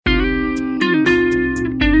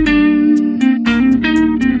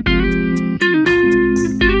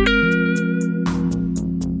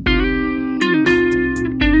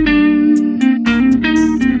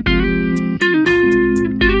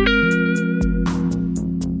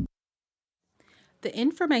The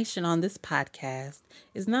information on this podcast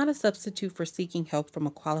is not a substitute for seeking help from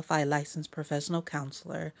a qualified licensed professional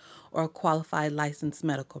counselor or a qualified licensed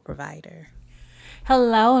medical provider.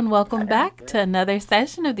 Hello and welcome back to another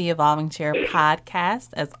session of the Evolving Chair podcast.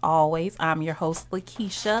 As always, I'm your host,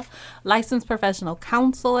 Lakeisha, licensed professional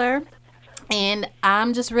counselor. And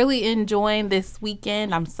I'm just really enjoying this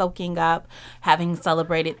weekend. I'm soaking up having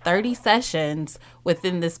celebrated 30 sessions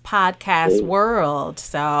within this podcast world.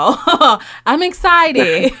 So I'm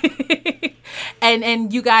excited.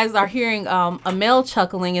 and you guys are hearing a male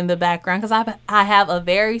chuckling in the background because I have a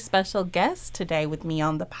very special guest today with me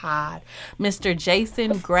on the pod, Mr.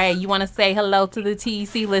 Jason Gray. You want to say hello to the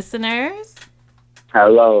TEC listeners?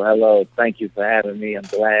 Hello. Thank you for having me. I'm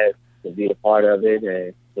glad to be a part of it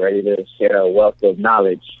and ready to share a wealth of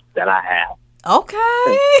knowledge that I have.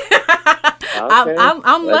 Okay.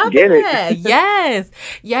 I'm loving that. Yes.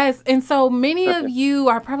 And so many of you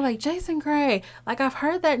are probably like, Jason Gray, like I've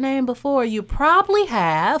heard that name before. You probably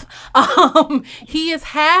have. He is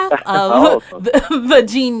half of the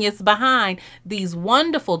genius behind these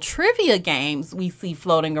wonderful trivia games we see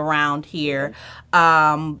floating around here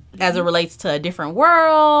as it relates to A Different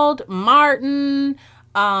World, Martin,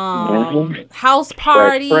 House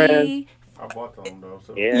Party. I bought them though.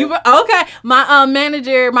 So. Yeah. Okay. My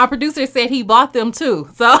manager, my producer said he bought them too.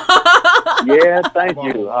 So yeah, thank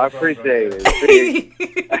you. I appreciate it.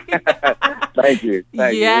 Thank you.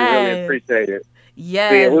 Yes. We really appreciate it.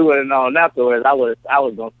 Yes. See, we would have known afterwards. I was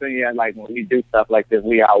gonna send you, like when we do stuff like this,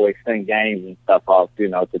 we always send games and stuff off,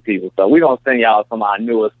 to people. So we gonna send y'all some of our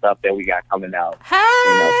newer stuff that we got coming out. Hey.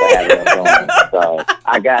 For having us on. So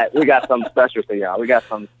we got something special for y'all. We got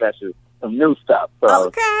something special. Some new stuff, so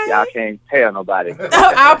okay. Y'all can't tell nobody.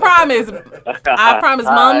 I promise.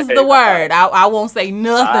 Mum's the word. I won't say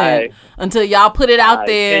nothing until y'all put it out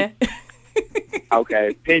there.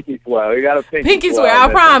 Okay, pinky swear. We got a pinky swear.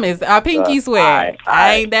 I promise. I pinky swear.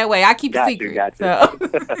 I ain't that way. I keep the secret. Got you. So.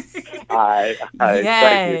 All right.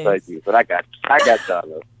 Yes. Thank you. But I got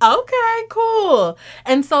y'all. Okay, cool.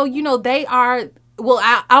 And so they are. Well,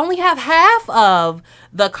 I only have half of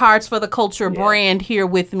the Cards for the Culture brand here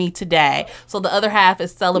with me today. So the other half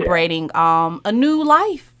is celebrating a new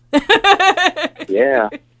life. Yeah.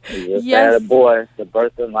 Just had a boy, the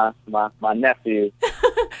birth of my nephew.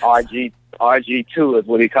 RG2 is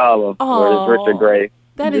what he call him. Oh, Richard Gray.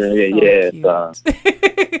 That is so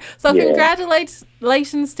cute. So yeah.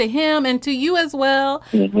 Congratulations to him and to you as well,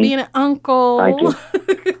 being an uncle. Thank you.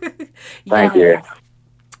 Thank you.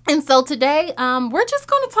 And so today, we're just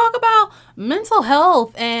going to talk about mental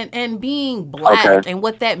health and being Black and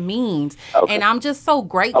what that means. Okay. And I'm just so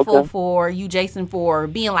grateful for you, Jason, for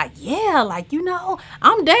being like,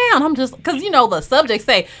 I'm down. I'm just, because, the subjects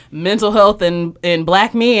say mental health and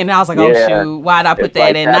Black men. And I was like, oh, shoot, why'd I put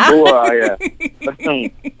that in taboo, now?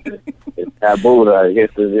 It's taboo. I guess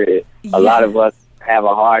a lot of us have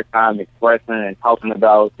a hard time expressing and talking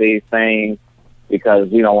about these things because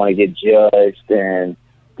we don't want to get judged and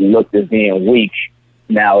looked as being weak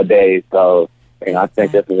nowadays. So, I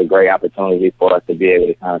think this is a great opportunity for us to be able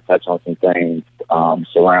to kind of touch on some things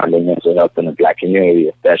surrounding mental health in the Black community,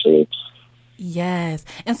 especially. Yes.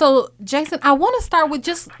 And so, Jason, I want to start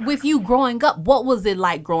with you growing up. What was it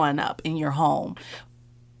like growing up in your home?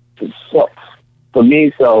 So, for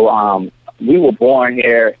me, we were born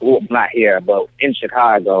here, well, not here, but in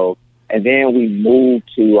Chicago. And then we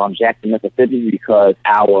moved to Jackson, Mississippi because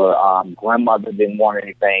our grandmother didn't want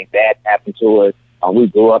anything bad to happen to us. We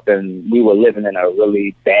grew up and we were living in a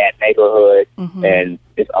really bad neighborhood, and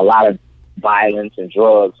it's a lot of violence and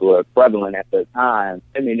drugs were prevalent at the time.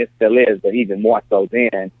 I mean, it still is, but even more so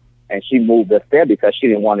then. And she moved us there because she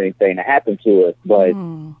didn't want anything to happen to us. But,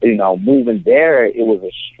 moving there, it was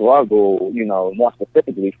a struggle, more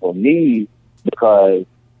specifically for me because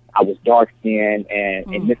I was dark-skinned,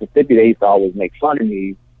 and in Mississippi, they used to always make fun of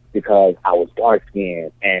me because I was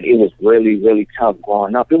dark-skinned, and it was really, really tough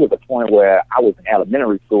growing up. It was a point where I was in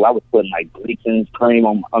elementary school. I was putting, bleaching cream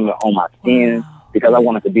on my skin because I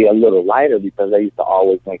wanted to be a little lighter because they used to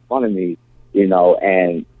always make fun of me,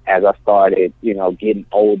 and as I started, getting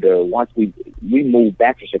older, once we moved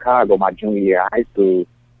back to Chicago my junior year of high school,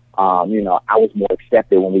 I was more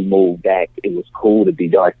accepted when we moved back. It was cool to be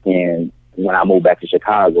dark-skinned when I moved back to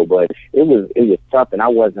Chicago, but it was tough, and I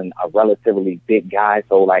wasn't a relatively big guy,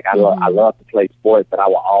 so I love to play sports, but I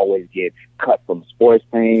would always get cut from sports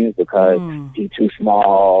teams because he's too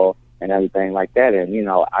small and everything like that, and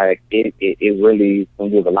it really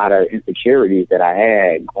was a lot of insecurities that I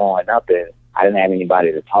had growing up, and I didn't have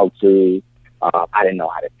anybody to talk to. I didn't know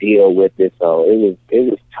how to deal with it, so it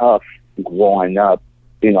was tough growing up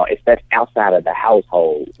especially outside of the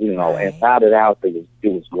household. Right. Inside of the house it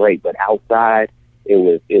was great, but outside it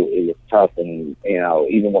was tough. And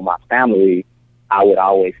even with my family, I would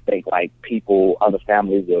always think like other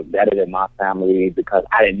families were better than my family because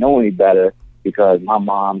I didn't know any better, because my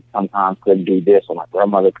mom sometimes couldn't do this or my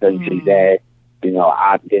grandmother couldn't do that.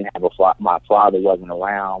 I didn't have my father wasn't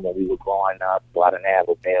around when we were growing up, so I didn't have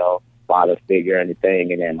a male father figure or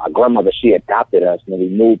anything. And then my grandmother, she adopted us when we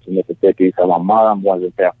moved to Mississippi, so my mom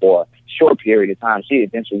wasn't there for a short period of time. She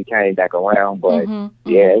eventually came back around, but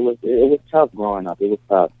it was tough growing up. It was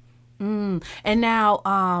tough. And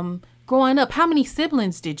now, growing up, how many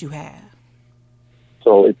siblings did you have?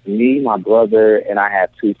 So it's me, my brother, and I have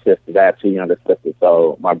two sisters. I have two younger sisters.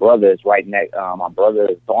 So my brother is right next.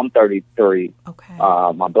 So I'm 33. Okay.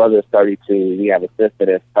 My brother is 32. We have a sister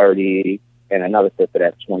that's 30 and another sister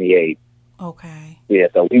that's 28. Okay. Yeah,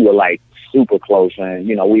 so we were like super close, and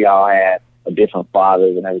we all had different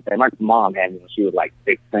fathers and everything. My mom had me when she was like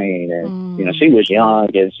 16, and she was young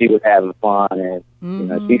and she was having fun, and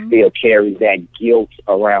she still carries that guilt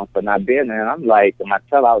around for not being there. And I'm like, when I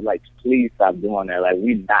tell her, I was like, please stop doing that. Like,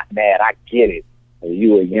 we're not mad. I get it.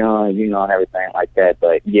 You were young, and everything like that.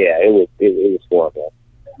 But yeah, it was horrible.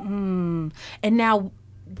 And now,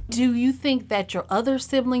 do you think that your other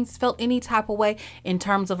siblings felt any type of way in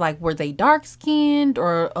terms of like, were they dark skinned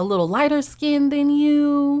or a little lighter skinned than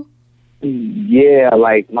you? Yeah,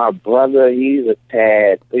 like my brother, he's a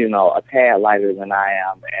tad lighter than I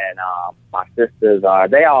am, and my sisters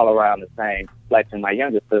they all around the same complexion. My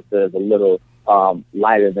younger sister is a little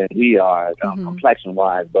lighter than we are, complexion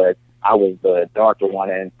wise, but I was the darker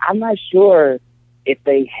one, and I'm not sure if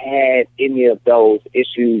they had any of those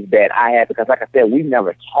issues that I had, because like I said, we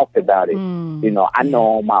never talked about it. I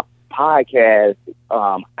know on my podcast,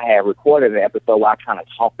 I had recorded an episode where I kind of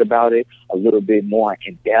talked about it a little bit more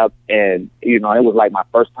in depth, and it was like my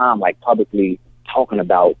first time like publicly talking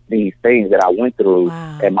about these things that I went through.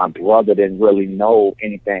 Wow. And my brother didn't really know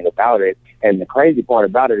anything about it. And the crazy part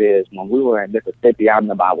about it is, when we were in Mississippi, I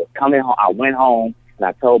remember I was coming home, I went home, and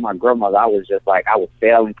I told my grandmother I was just like, I was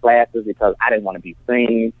failing classes because I didn't want to be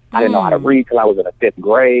seen. I didn't know how to read till I was in the 5th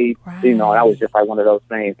grade. Right. And I was just like one of those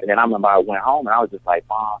things. And then I remember I went home and I was just like,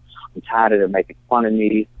 Mom, I'm tired of them making fun of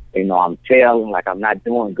me. I'm failing, like I'm not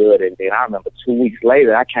doing good. And then I remember 2 weeks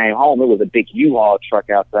later, I came home. It was a big U-Haul truck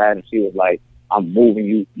outside, and she was like, I'm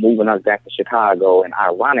moving us back to Chicago. And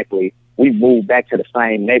ironically, we moved back to the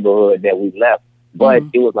same neighborhood that we left. But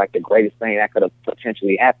it was like the greatest thing that could have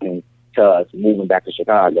potentially happened to us, moving back to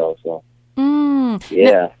Chicago. So,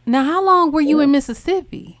 yeah. Now, how long were you in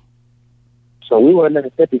Mississippi? So we were in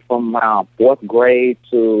Mississippi from around 4th grade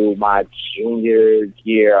to my junior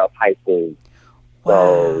year of high school.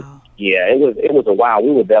 Wow. So, yeah, it was a while.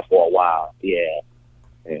 We were there for a while. Yeah.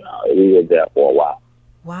 We were there for a while.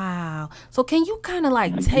 Wow. So can you kind of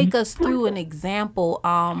like take us through an example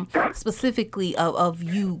specifically of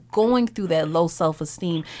you going through that low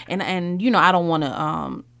self-esteem? And I don't want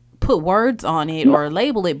to put words on it or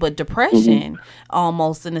label it, but depression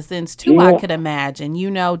almost in a sense too, I could imagine,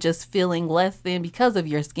 just feeling less than because of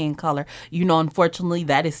your skin color. Unfortunately,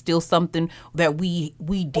 that is still something that we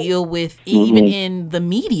deal with even in the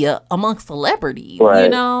media amongst celebrities,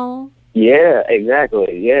 right. Yeah,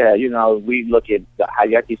 exactly. Yeah, we look at how,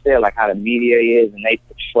 like you said, like how the media is, and they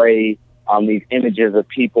portray these images of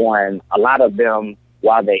people, and a lot of them,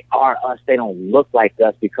 while they are us, they don't look like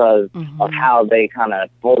us because of how they kind of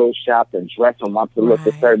photoshopped and dress them up to look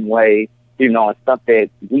a certain way, and stuff that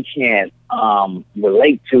we can't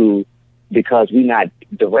relate to because we're not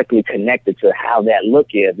directly connected to how that look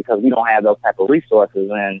is, because we don't have those type of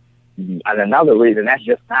resources. And another reason, that's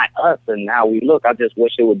just not us and how we look. I just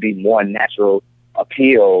wish it would be more natural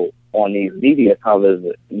appeal on these media covers,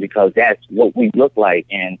 because that's what we look like,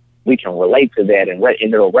 and we can relate to that, and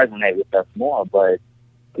it'll resonate with us more. But,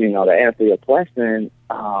 to answer your question,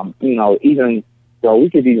 even so, we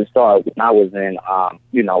could even start when I was in,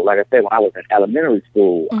 like I said, when I was in elementary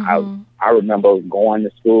school. I remember going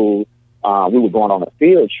to school. We were going on a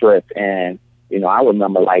field trip, and, I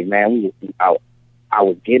remember, like, man, I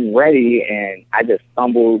was getting ready, and I just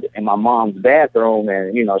stumbled in my mom's bathroom,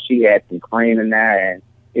 and, she had some cream in there, and,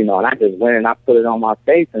 and I just went and I put it on my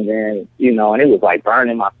face, and then, and it was like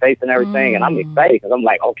burning my face and everything. And I'm excited because I'm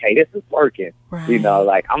like, okay, this is working. Right.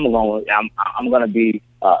 Like I'm gonna be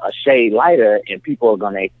a shade lighter, and people are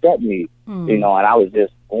gonna accept me. And I was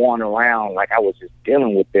just going around like I was just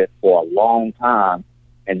dealing with this for a long time.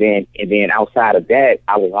 And then outside of that,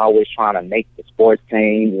 I was always trying to make the sports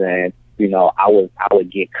teams, and I would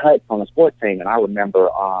get cut from the sports team. And I remember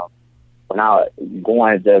when I was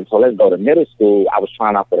going to, so let's go to middle school, I was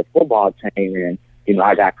trying out for the football team, and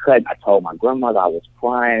I got cut. I told my grandmother, I was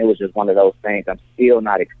crying. It was just one of those things. I'm still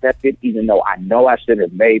not accepted, even though I know I should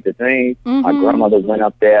have made the thing. Mm-hmm. My grandmother went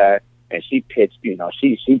up there and she pitched,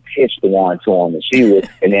 she pitched one to him,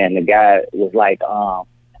 and then the guy was like,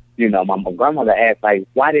 my grandmother asked, like,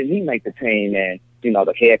 why didn't he make the team? And,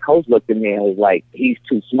 the head coach looked at me and was like, he's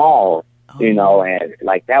too small, and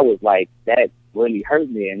like, that really hurt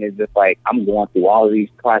me. And it's just like, I'm going through all of these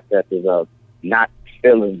processes of not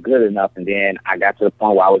feeling good enough, and then I got to the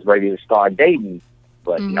point where I was ready to start dating,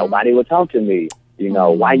 but nobody would talk to me.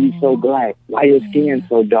 Why you so black? Why your skin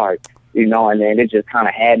so dark? And then it just kind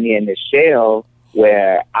of had me in this shell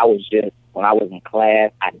where I was just, when I was in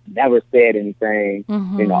class, I never said anything.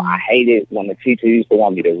 I hated when the teacher used to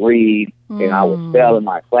want me to read, and I would fail in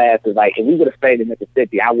my classes. Like, if we would have stayed in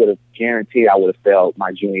Mississippi, I would have guaranteed I would have failed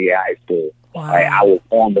my junior year high school. Wow. Like, I was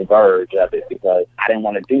on the verge of it because I didn't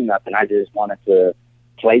want to do nothing. I just wanted to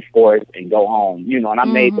play sports and go home, and I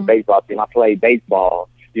made the baseball team. I played baseball,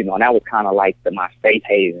 and that was kind of like my safe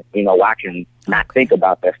haven, I can not think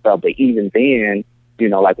about that stuff. But even then,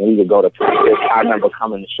 like when we would go to practice, I remember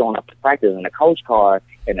showing up to practice in the coach car,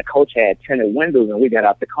 and the coach had tinted windows, and we got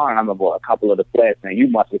out the car, and I remember a couple of the players saying, you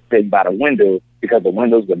must have sitting by the window because the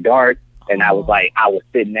windows were dark. And I was like, I was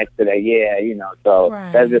sitting next to that, so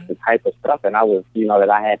right. That's just the type of stuff, and I was, that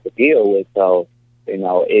I had to deal with. So,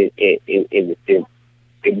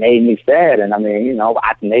 it made me sad. And I mean,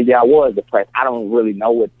 maybe I was depressed. I don't really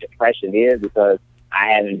know what depression is because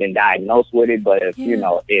I haven't been diagnosed with it. But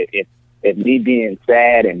if me being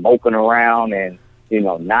sad and moping around and,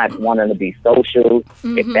 not wanting to be social,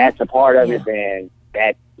 if that's a part of it, then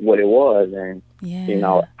that's what it was. And,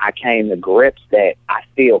 I came to grips that I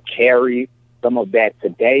still carry some of that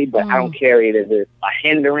today, but I don't carry it as a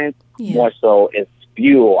hindrance, more so as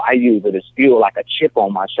fuel. I use it as fuel, like a chip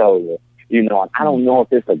on my shoulder. And I don't know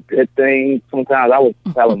if it's a good thing. Sometimes I was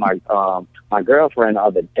telling my girlfriend the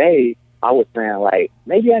other day, I was saying, like,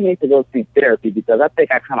 maybe I need to go see therapy because I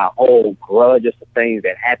think I kind of hold grudges for things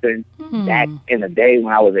that happened back in the day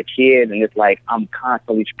when I was a kid. And it's like I'm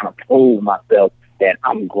constantly trying to prove myself that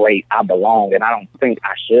I'm great, I belong, and I don't think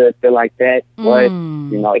I should feel like that. But,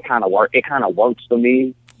 it kind of works for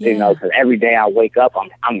me, because every day I wake up,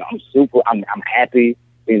 I'm happy.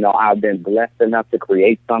 I've been blessed enough to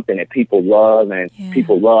create something that people love, and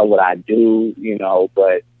people love what I do,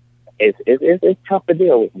 but it's tough to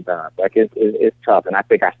deal with sometimes. Like, it's tough, and I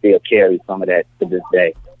think I still carry some of that to this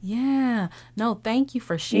day. Yeah. No, thank you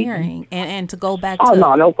for sharing. And to go back to...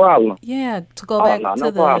 no problem. Yeah, to go back to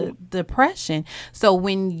the depression. So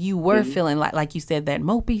when you were feeling like you said, that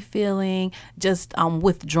mopey feeling, just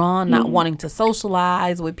withdrawn, not wanting to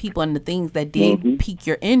socialize with people and the things that did pique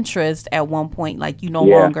your interest at one point, like you no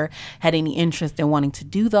longer had any interest in wanting to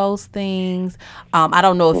do those things. I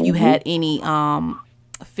don't know if you had any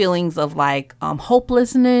feelings of like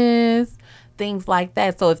hopelessness, things like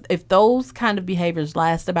that. So if those kind of behaviors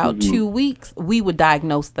last about 2 weeks, we would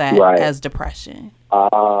diagnose that as depression.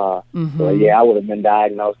 Well, I would have been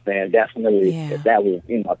diagnosed then, definitely, if that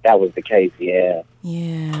was the case. Yeah.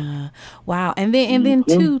 Wow. And then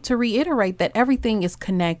too, to reiterate that everything is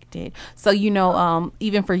connected. So,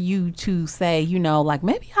 even for you to say, like,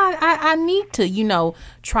 maybe I need to,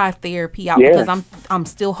 try therapy out because I'm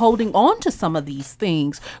still holding on to some of these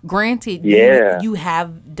things. Granted, you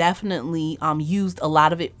have definitely used a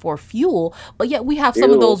lot of it for fuel, but yet we have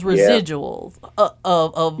some of those residuals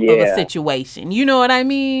of a situation. You know what I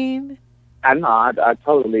mean? I know. I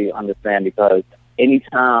totally understand, because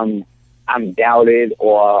anytime I'm doubted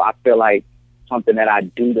or I feel like something that I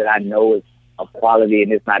do that I know is of quality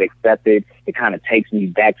and it's not accepted, it kind of takes me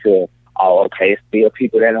back to, okay, it's still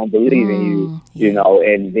people that don't believe in you,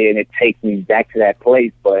 and then it takes me back to that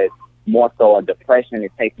place. But more so a depression,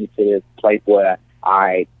 it takes me to this place where, all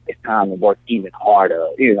right, it's time to work even harder,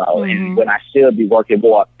 and when I should be working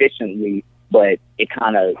more efficiently, but it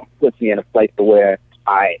kind of puts me in a place to where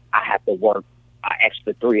I have to work an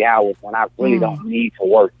extra 3 hours when I really don't need to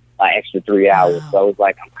work an extra 3 hours. So it's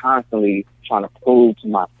like I'm constantly trying to prove to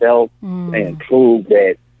myself and prove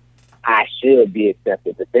that I should be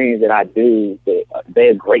accepted. The things that I do,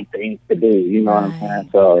 they're great things to do. You know what I'm saying?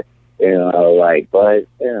 So,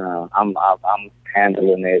 I'm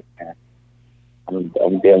handling it.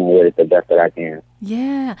 I'm dealing with it the best that I can.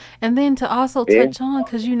 Yeah. And then to also touch on,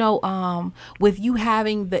 because, with you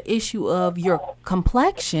having the issue of your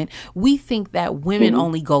complexion, we think that women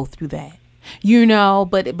only go through that. You know,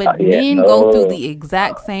 but men go through the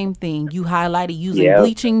exact same thing. You highlighted using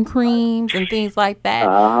bleaching creams and things like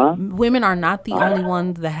that. Women are not the only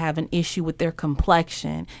ones that have an issue with their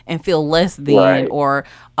complexion and feel less than or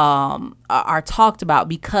are talked about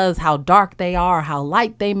because how dark they are, how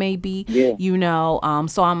light they may be, you know.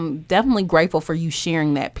 So I'm definitely grateful for you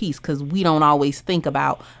sharing that piece, because we don't always think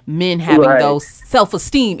about men having those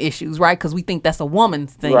self-esteem issues, right? Because we think that's a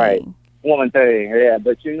woman's thing. Right. Woman thing, yeah.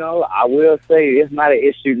 But, you know, I will say it's not an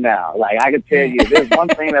issue now. Like, I can tell you, there's one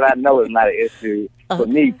thing that I know is not an issue. For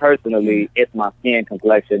me personally, it's my skin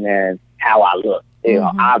complexion and how I look. You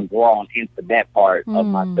know, I've grown into that part of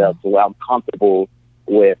myself, so I'm comfortable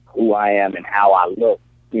with who I am and how I look,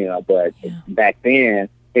 you know. But back then,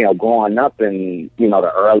 you know, growing up in, you know,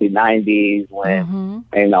 the early 90s when,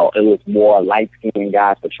 you know, it was more light-skinned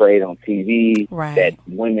guys portrayed on TV that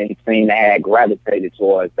women seemed to have gravitated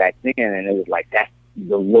towards back then. And it was like, that's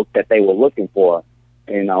the look that they were looking for,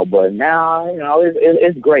 you know. But now, you know,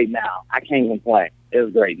 it's great now. I can't complain.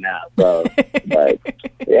 It's great now. So, but,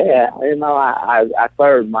 yeah, you know, I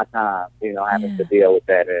served my time, you know, having to deal with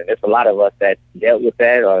that. And there's a lot of us that dealt with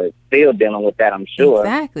that or still dealing with that, I'm sure.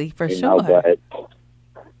 Exactly, for sure. Know, but,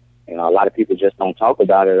 you know, a lot of people just don't talk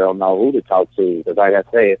about it or don't know who to talk to. Because like I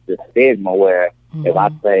say, it's the stigma where if I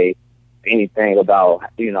say anything about,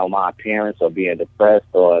 you know, my appearance or being depressed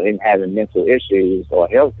or even having mental issues or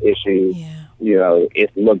health issues, you know,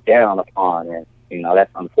 it's looked down upon. And, you know,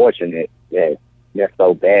 that's unfortunate that they're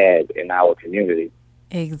so bad in our community.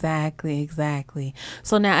 Exactly.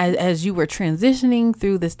 So now as you were transitioning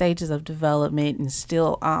through the stages of development and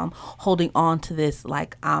still holding on to this,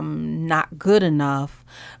 like, I'm not good enough,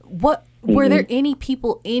 what were there any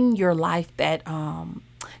people in your life that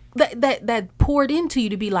that poured into you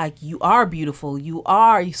to be like, you are beautiful, you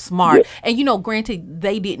are smart, and, you know, granted,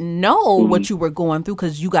 they didn't know what you were going through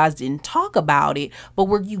because you guys didn't talk about it, but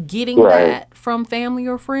were you getting that from family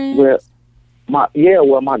or friends? My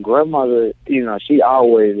grandmother, you know, she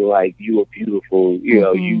always was like, you are beautiful, you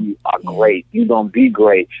know, you are great, you gonna be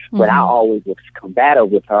great. But I always was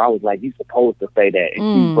combative with her. I was like, you supposed to say that.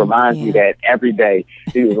 And she reminds me that every day.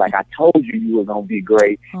 She was like, I told you were gonna be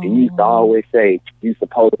great. And you used to always say, you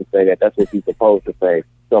supposed to say that. That's what you supposed to say.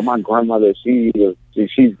 So my grandmother, she's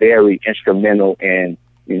very instrumental in,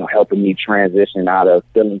 you know, helping me transition out of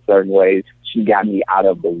feeling certain ways. She got me out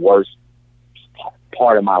of the worst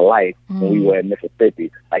part of my life when we were in Mississippi.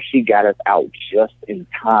 Like, she got us out just in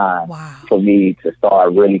time for me to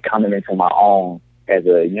start really coming into my own as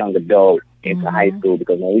a young adult into high school.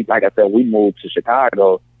 Because when we, like I said, we moved to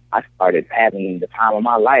Chicago, I started having the time of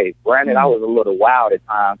my life. Granted, I was a little wild at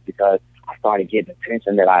times because I started getting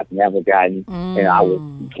attention that I've never gotten. And I was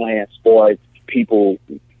playing sports. People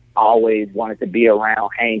always wanted to be around,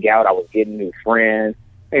 hang out. I was getting new friends.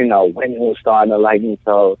 You know, women were starting to like me.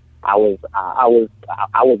 So I was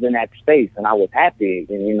in that space and I was happy,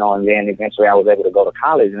 and, you know, and then eventually I was able to go to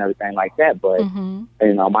college and everything like that. But,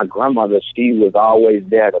 you know, my grandmother, she was always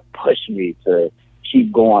there to push me to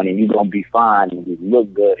keep going, and you're going to be fine, and you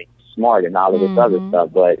look good, and you're smart, and all of this other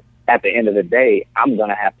stuff. But at the end of the day, I'm going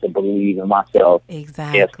to have to believe in myself.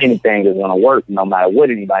 Exactly. If anything is going to work, no matter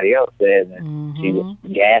what anybody else says. And she was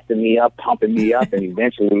gassing me up, pumping me up, and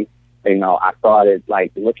eventually, you know, I started,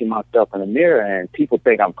 like, looking myself in the mirror, and people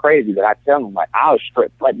think I'm crazy, but I tell them, like, I'll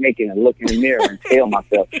strip butt naked and look in the mirror and tell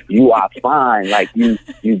myself, you are fine, like, you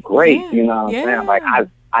great, you know what I'm saying? Like,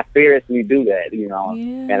 I seriously do that, you know,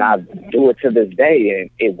 and I do it to this day, and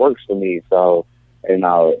it works for me. So, you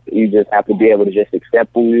know, you just have to be able to just accept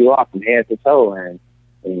who you are from head to toe, and,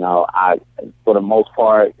 you know, for the most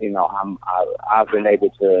part, you know, I've been able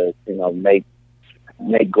to, you know, make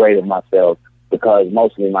great of myself, because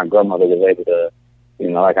mostly my grandmother was able to, you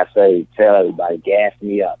know, like I say, tell everybody, gas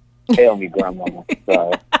me up, tell me, grandmama.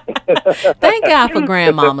 So. Thank God for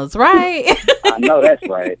grandmamas, right? I know that's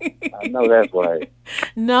right.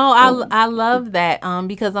 No, I love that,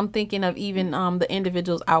 because I'm thinking of even the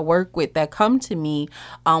individuals I work with that come to me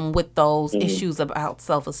with those issues about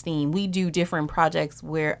self-esteem. We do different projects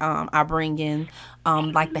where I bring in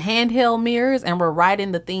like the handheld mirrors, and we're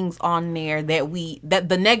writing the things on there that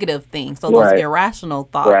the negative things, so those irrational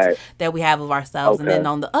thoughts that we have of ourselves. And then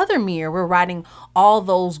on the other mirror, we're writing all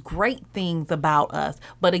those great things about us.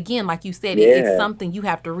 But again, like you said, it's something you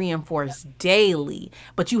have to reinforce daily,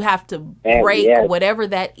 but you have to break whatever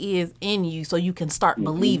that is in you so you can start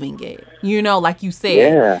believing it. You know, like you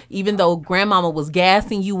said, even though grandmama was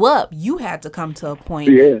gassing you up, you had to come to a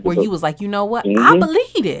point where you was like, you know what, I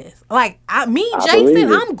believe this. Like,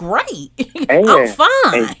 Jason, I'm great. I'm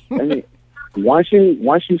fine. once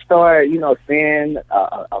you start, seeing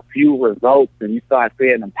a few results and you start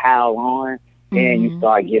seeing them pile on, then you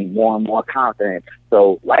start getting more and more confident.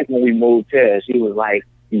 So like when we moved here, she was like,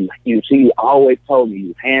 she always told me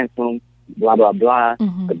you handsome, blah, blah, blah.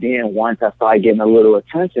 But then once I started getting a little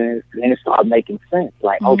attention, then it started making sense.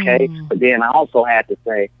 Like, okay. But then I also had to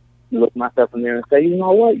say, look myself in there and say, you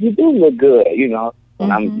know what, you do look good, when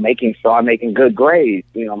I'm start making good grades.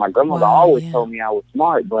 My grandmother always told me I was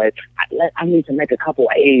smart, but I need to make a couple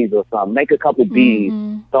A's or something, make a couple B's,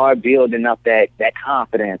 start building up that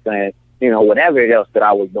confidence and, whatever else that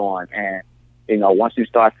I was doing. And, once you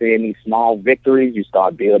start seeing these small victories, you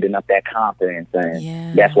start building up that confidence,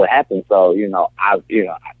 and that's what happens. So,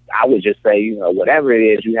 I would just say, whatever it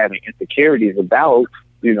is you having insecurities about,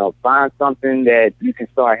 find something that you can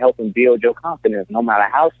start helping build your confidence, no matter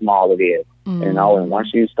how small it is. And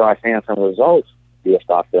once you start seeing some results, you'll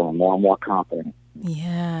start feeling more and more confident.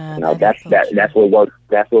 Yeah. That's what works.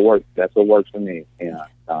 That's what works for me.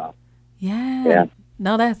 Yeah.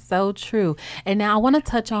 No, that's so true. And now I want to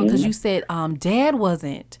touch on, because you said Dad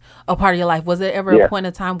wasn't a part of your life. Was there ever a point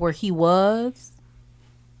in time where he was?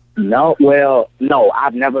 No,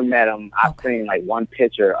 I've never met him. I've seen like one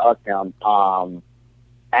picture of him.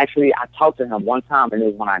 Actually, I talked to him one time, and it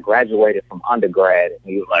was when I graduated from undergrad. And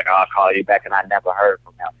he was like, I'll call you back, and I never heard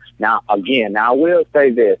from him. Now, I will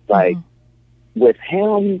say this, like, with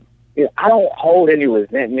him, I don't hold any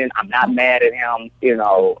resentment. I'm not mad at him.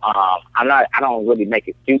 I don't really make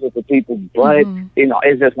excuses for people, but,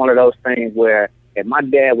 it's just one of those things where if my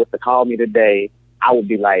dad was to call me today, I would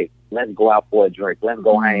be like, let's go out for a drink. Let's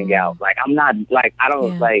go hang out. Like, I'm not, like, I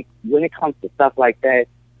don't, like, when it comes to stuff like that,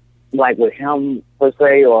 like with him per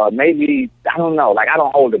se, or maybe, I don't know, like I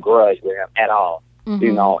don't hold a grudge with him at all,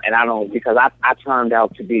 and I don't, because I turned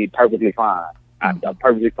out to be perfectly fine. I'm a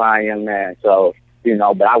perfectly fine young man. So,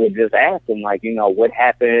 but I would just ask him, like, what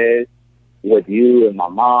happened with you and my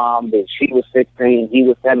mom? That she was 16, he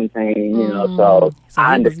was 17, so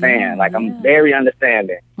I understand. Like, I'm very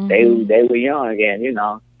understanding. They were young, and,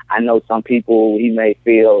 I know some people, he may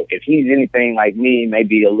feel, if he's anything like me, may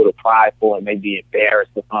be a little prideful and may be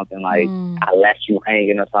embarrassed or something, like I left you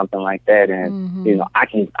hanging or something like that. And,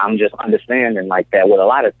 I'm just understanding like that with a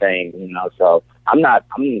lot of things, so I'm not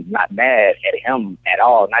mad at him at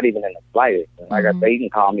all, not even in the slightest. And like I say, he can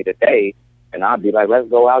call me today and I'll be like, let's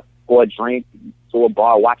go out for a drink, to a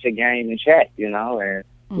bar, watch a game and chat, and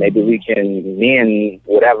maybe we can mend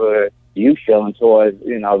whatever you feeling towards,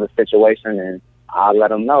 the situation, and I'll let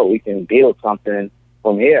them know we can build something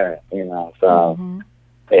from here, so,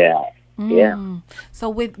 yeah. So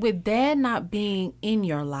with Dad not being in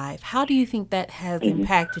your life, how do you think that has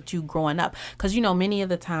impacted you growing up? Because, many of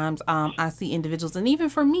the times I see individuals, and even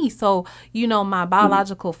for me, so, my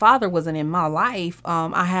biological father wasn't in my life.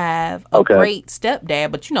 I have a great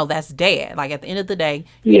stepdad, but, that's Dad. Like, at the end of the day,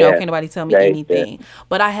 can't nobody tell me anything. Yeah.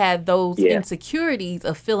 But I had those insecurities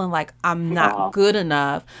of feeling like I'm not good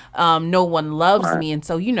enough. No one loves me. And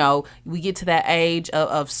so, we get to that age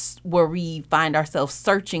of where we find ourselves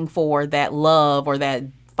searching for that love or that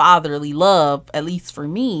fatherly love, at least for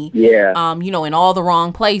me, in all the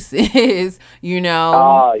wrong places,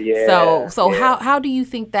 So how do you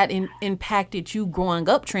think that impacted you growing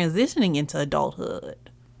up, transitioning into adulthood?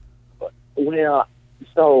 Well,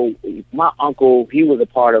 so my uncle, he was a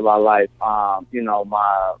part of our life.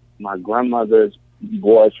 My grandmother's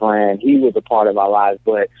boyfriend, he was a part of our lives.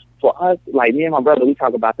 But for us, like me and my brother, we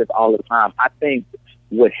talk about this all the time. I think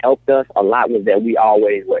what helped us a lot was that we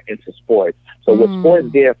always were into sports. So what sports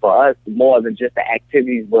did for us, more than just the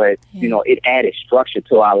activities, but, it added structure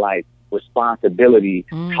to our life, responsibility,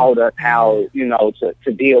 taught us how,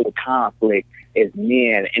 to deal with conflict as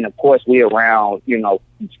men. And of course, we're around,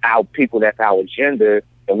 our people that's our gender,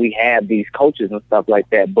 and we have these coaches and stuff like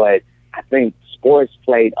that. But I think sports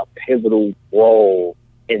played a pivotal role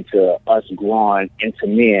into us growing into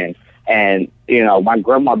men. And, my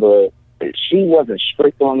grandmother, she wasn't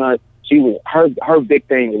strict on us. She was her big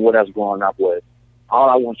thing with us growing up was, all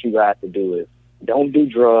I want you guys to do is don't do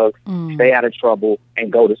drugs, stay out of trouble,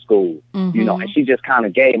 and go to school. And she just kind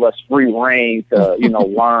of gave us free reign to,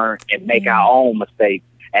 learn and make our own mistakes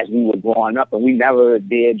as we were growing up. And we never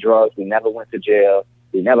did drugs. We never went to jail.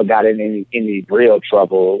 We never got in any real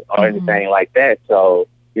trouble or anything like that. So,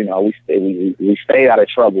 we stayed out of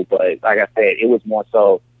trouble. But like I said, it was more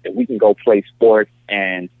so that we can go play sports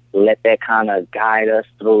and let that kind of guide us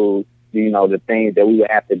through, the things that we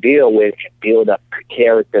would have to deal with and build up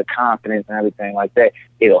character, confidence, and everything like that.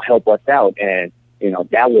 It'll help us out. And,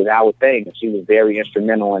 that was our thing. And she was very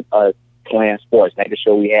instrumental in us playing sports, making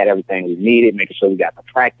sure we had everything we needed, making sure we got to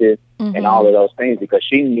practice and all of those things, because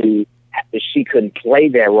she knew she couldn't play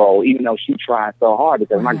that role, even though she tried so hard.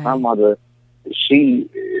 Because my grandmother, she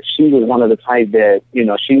was one of the type that, you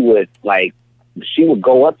know, she would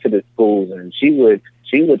go up to the schools and she would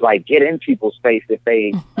like get in people's face if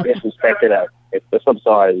they disrespected her. I'm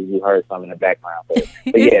sorry if you heard something in the background, but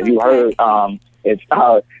yeah, if you heard,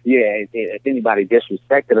 if anybody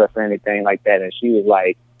disrespected us or anything like that, and she was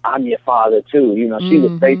like, "I'm your father too," you know, she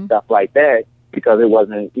would say stuff like that because it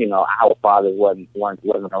wasn't, you know, our fathers wasn't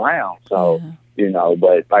around. So, you know,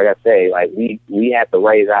 but like I say, like we had to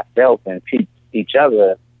raise ourselves and teach each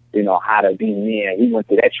other, you know, how to be men. We went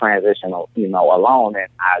through that transition, you know, alone, and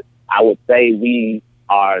I would say we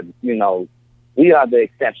are, you know, we are the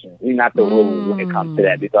exception. We're not the rule when it comes to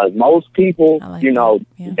that, because most people, like, you know,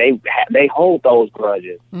 they hold those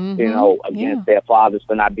grudges, you know, against their fathers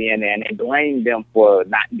for not being there, and they blame them for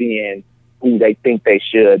not being who they think they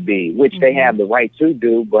should be, which they have the right to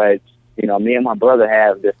do. But, you know, me and my brother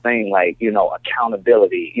have this thing like, you know,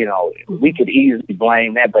 accountability. You know, we could easily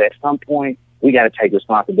blame that, but at some point we got to take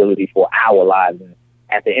responsibility for our lives. And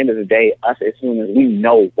at the end of the day, us as humans, we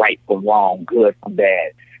know right from wrong, good from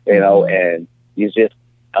bad, you know, and it's just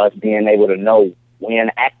us being able to know when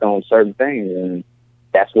to act on certain things. And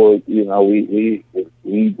that's what, you know, we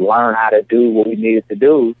learn how to do what we needed to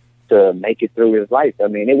do to make it through his life. I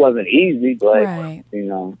mean, it wasn't easy, but, you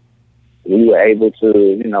know, we were able to,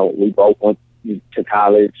 you know, we both went to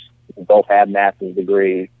college, we both have master's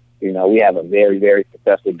degrees. You know, we have a very, very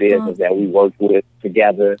successful business that we work with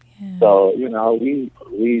together. Yeah. So, you know, we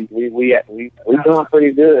doing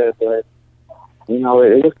pretty good, but, you know,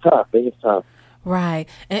 it was tough. It was tough. Right.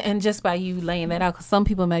 And just by you laying that out, because some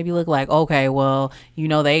people maybe look like, okay, well, you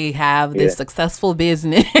know, they have this successful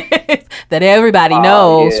business that everybody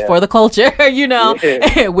knows for the culture, you know,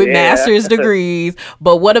 with master's degrees.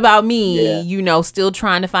 But what about me, you know, still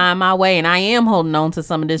trying to find my way? And I am holding on to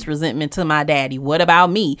some of this resentment to my daddy. What about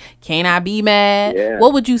me? Can't I be mad? Yeah.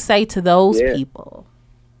 What would you say to those people?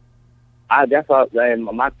 That's all. And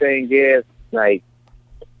my thing is, like,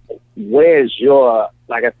 where's your,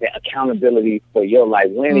 like I said, accountability for your life?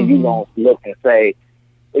 When are you going to look and say,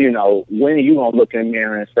 you know, when are you going to look in the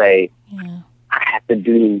mirror and say, I have to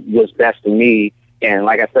do what's best for me? And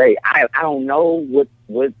like I say, I don't know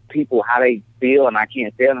what people, how they feel, and I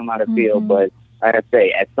can't tell them how to feel, but like I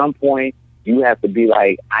say, at some point, you have to be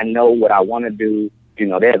like, I know what I want to do. You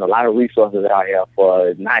know, there's a lot of resources out here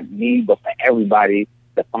for not me, but for everybody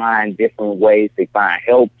to find different ways to find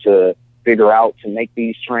help to figure out, to make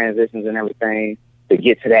these transitions and everything, to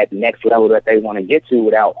get to that next level that they want to get to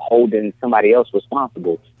without holding somebody else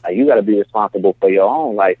responsible. You got to be responsible for your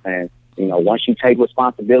own life. And, you know, once you take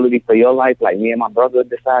responsibility for your life, like me and my brother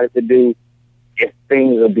decided to do,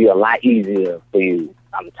 things will be a lot easier for you.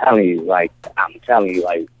 I'm telling you, like,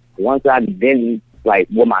 once I've been, like,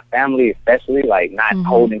 with my family, especially, like, not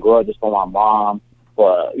holding grudges for my mom,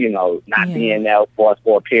 for, you know, not being there for us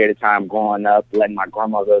for a period of time growing up, letting my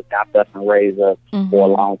grandmother adopt us and raise us for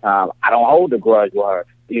a long time. I don't hold a grudge with her.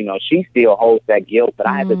 You know, she still holds that guilt, but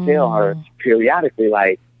I have to tell her periodically,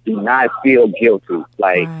 like, do not feel guilty.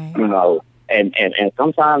 Like, you know, and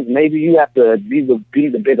sometimes maybe you have to be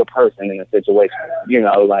the bigger person in a situation. You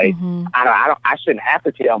know, like, I shouldn't have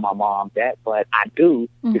to tell my mom that, but I do,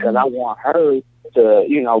 because I want her to,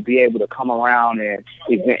 you know, be able to come around and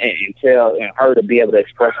tell, and her to be able to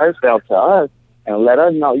express herself to us and let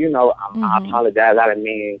us know, you know, I apologize. I didn't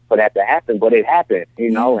mean for that to happen, but it happened,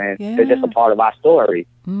 you know, and it's just a part of our story,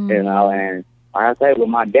 you know. And like I say, with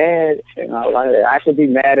my dad, you know, like, I should be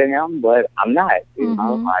mad at him, but I'm not, you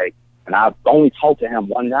know, like, and I've only talked to him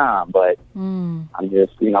one time, but I'm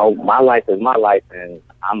just, you know, my life is my life, and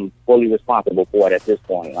I'm fully responsible for it at this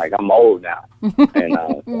point. Like, I'm old now.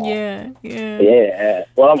 And, yeah.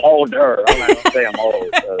 Well, I'm older. I'm not going to say I'm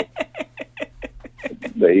old.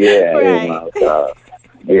 But you know, so,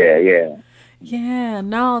 yeah. Yeah,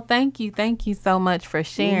 no, thank you so much for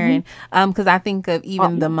sharing. Because I think of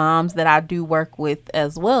even the moms that I do work with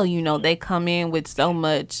as well. You know, they come in with so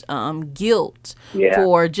much guilt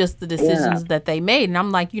for just the decisions that they made, and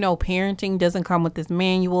I'm like, you know, parenting doesn't come with this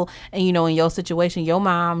manual. And you know, in your situation, your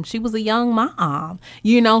mom, she was a young mom.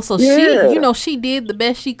 You know, so she, you know, she did the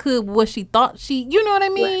best she could with what she thought she, you know what I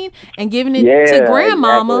mean, and giving it to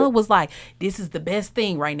grandmama was like, this is the best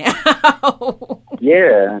thing right now.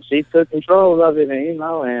 She took control of it, and, you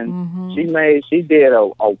know, and she did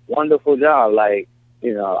a wonderful job. Like,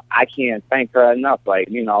 you know, I can't thank her enough. Like,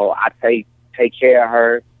 you know, I take care of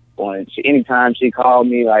her when anytime she called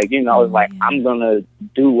me, like, you know, it's like, I'm gonna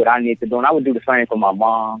do what I need to do, and I would do the same for my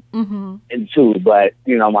mom and too. But,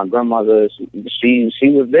 you know, my grandmother, she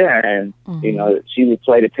was there, and you know, she would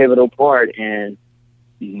play the pivotal part in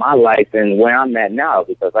my life and where I'm at now.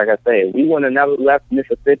 Because like I said, we wouldn't have never left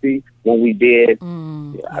Mississippi when we did.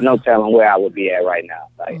 No telling where I would be at right now.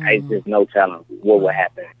 Like there's no telling what would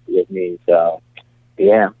happen with me. So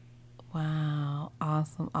yeah. Wow.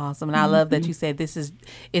 Awesome. And I love that you said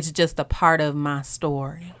it's just a part of my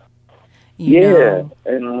story. Yeah.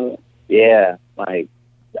 Like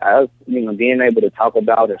us, being able to talk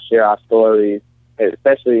about and share our stories,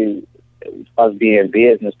 especially us being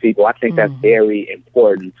business people, I think that's very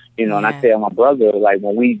important. And I tell my brother, like,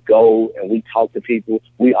 when we go and we talk to people,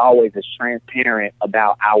 we always as transparent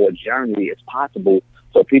about our journey as possible,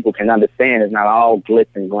 so people can understand it's not all glitz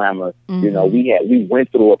and glamour. We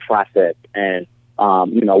went through a process, and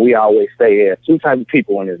we always say there's two types of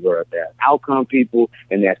people in this world. There's outcome people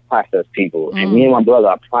and there's process people. And me and my brother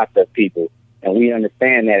are process people. And we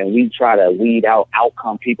understand that, and we try to weed out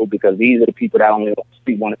outcome people, because these are the people that only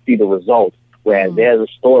want to see the results, whereas there's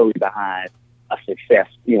a story behind a success.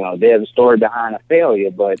 There's a story behind a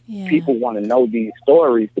failure, but people want to know these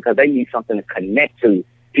stories because they need something to connect to.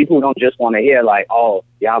 People don't just want to hear, like, oh,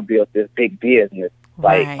 y'all built this big business.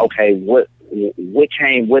 Right. Like, okay, what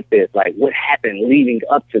came with this? Like, what happened leading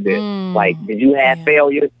up to this? Like, did you have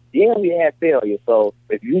failures? Yeah, we had failure. So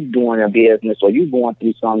if you're doing a business or you're going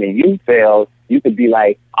through something and you failed, you could be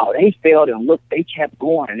like, oh, they failed, and look, they kept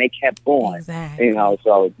going and they kept going. Exactly.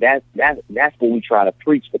 So that's what we try to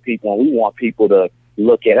preach to people. And we want people to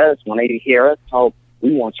look at us when they hear us talk.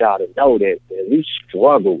 We want y'all to know that we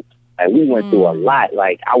struggled. Like, we went through a lot.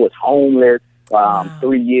 Like, I was homeless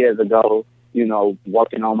 3 years ago,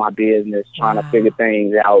 working on my business, trying to figure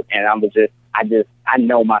things out. And I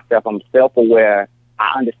know myself. I'm self-aware.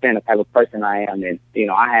 I understand the type of person I am. And,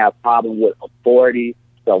 I have problems with authority.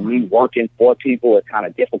 So me working for people is kind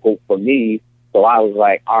of difficult for me. So I was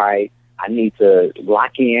like, all right, I need to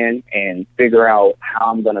lock in and figure out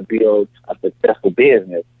how I'm going to build a successful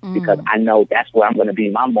business, because I know that's where I'm going to be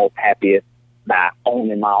my most happiest, by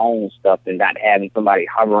owning my own stuff and not having somebody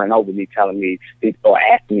hovering over me telling me or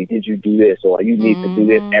asking me, did you do this? Or you need to do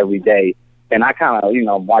this every day. And I kind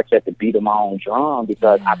of, march at the beat of my own drum,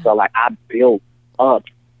 because I felt like I built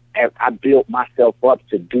myself up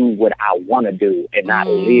to do what I want to do and not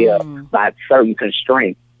live by certain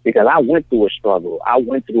constraints, because I went through a struggle. I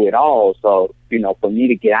went through it all. So, for me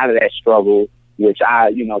to get out of that struggle, which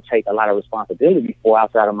I, take a lot of responsibility for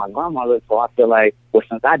outside of my grandmother. So I feel like, well,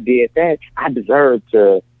 since I did that, I deserve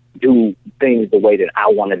to do things the way that I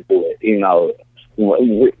want to do it,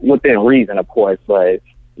 within reason, of course. But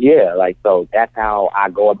yeah, so that's how I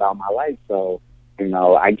go about my life. So,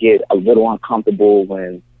 I get a little uncomfortable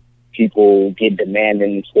when people get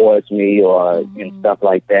demanding towards me or and stuff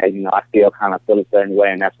like that. I still kind of feel a certain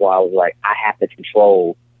way. And that's why I was like, I have to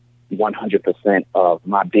control 100% of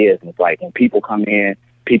my business. Like, when people come in,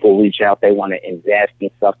 people reach out, they want to invest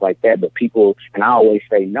and stuff like that. But people, and I always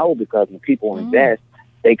say no, because when people invest,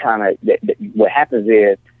 they kind of, what happens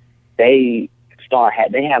is they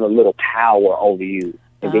have a little power over you.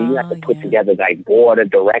 And then you have to put together like board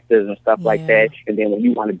of directors and stuff like that. And then when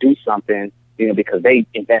you want to do something, because they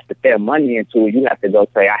invested their money into it, you have to go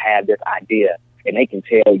say, I have this idea, and they can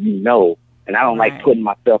tell no. And I don't like putting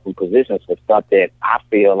myself in positions for stuff that I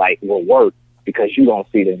feel like will work, because you don't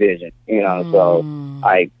see the vision, So so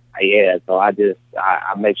I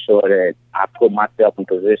make sure that I put myself in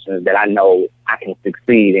positions that I know I can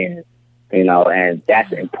succeed in, and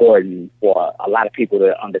that's important for a lot of people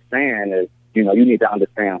to understand. Is, you need to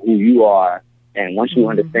understand who you are. And once you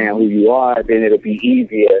understand who you are, then it'll be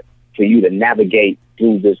easier for you to navigate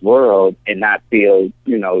through this world and not feel,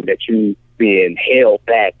 that you being held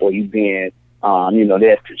back, or you being,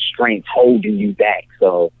 there's constraints holding you back.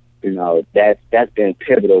 So, that's been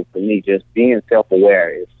pivotal for me. Just being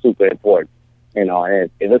self-aware is super important. And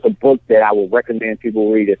if it's a book that I would recommend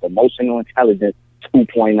people read, it's Emotional Intelligence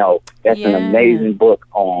 2.0. That's an amazing book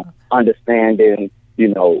on understanding,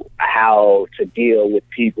 how to deal with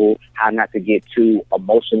people, how not to get too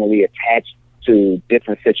emotionally attached to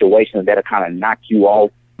different situations that'll kind of knock you off,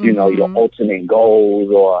 your ultimate goals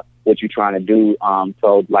or what you're trying to do.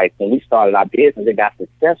 So like when we started our business, it got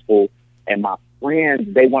successful, and my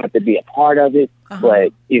friends, they wanted to be a part of it,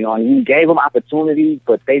 but, and we gave them opportunities,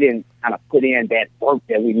 but they didn't kind of put in that work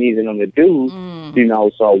that we needed them to do,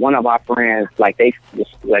 so one of our friends, they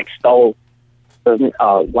stole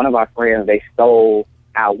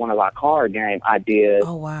out one of our card game ideas.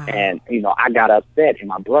 Oh, wow. And, I got upset, and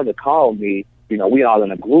my brother called me, we all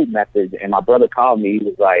in a group message, and my brother called me. He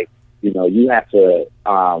was like, you have to,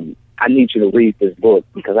 I need you to read this book,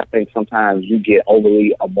 because I think sometimes you get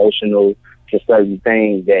overly emotional to certain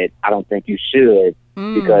things that I don't think you should.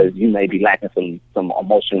 because you may be lacking some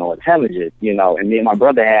emotional intelligence, you know. And me and my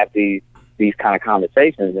brother have these kind of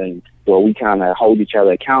conversations, and where we kind of hold each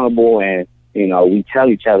other accountable, and you know, we tell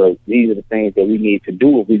each other these are the things that we need to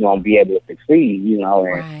do if we're gonna be able to succeed, you know.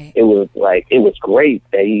 And it was great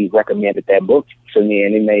that he recommended that book to me,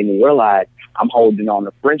 and it made me realize I'm holding on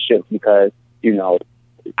to friendships because, you know,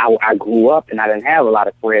 I grew up and I didn't have a lot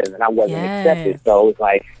of friends and I wasn't accepted. So it's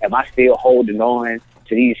like, am I still holding on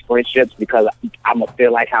to these friendships because I'm gonna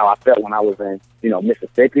feel like how I felt when I was in, you know,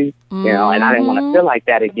 Mississippi, you know, and I didn't want to feel like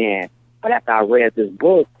that again. But after I read this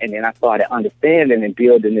book and then I started understanding and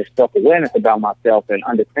building this self-awareness about myself and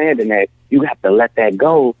understanding that you have to let that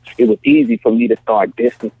go, it was easy for me to start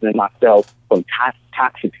distancing myself from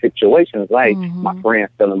toxic situations like my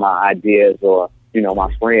friends stealing my ideas or, you know,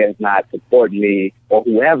 my friends not supporting me or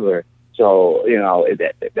whoever. So, you know,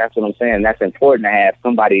 that's what I'm saying. That's important to have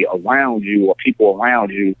somebody around you or people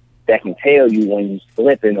around you that can tell you when you're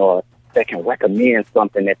slipping or that can recommend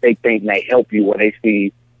something that they think may help you when they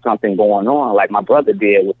see something going on, like my brother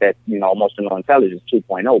did with that, you know, Emotional Intelligence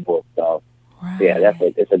 2.0 book. So, yeah,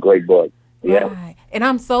 it's a great book. Yeah. Right. And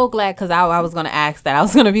I'm so glad, because I was going to ask that. I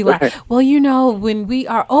was going to be like, well, you know, when we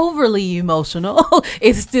are overly emotional,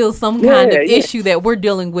 it's still some kind of issue that we're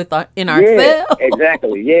dealing with in ourselves.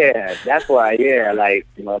 Exactly. Yeah. That's why, like,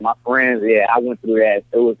 you know, my friends, I went through that.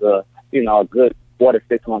 It was a good 4 to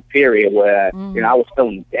 6 month period where, you know, I was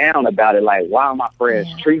feeling down about it. Like, why are my friends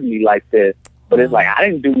treating me like this? But it's like, I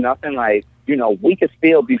didn't do nothing. Like, you know, we could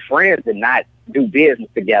still be friends and not do business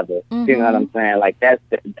together. You know what I'm saying? Like,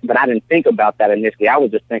 but I didn't think about that initially. I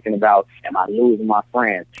was just thinking about, am I losing my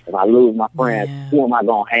friends? If I lose my friends, who am I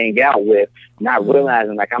going to hang out with? Not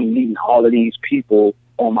realizing, like, I'm meeting all of these people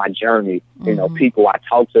on my journey. You know, people, I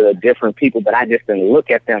talk to different people, but I just didn't look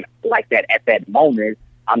at them like that at that moment.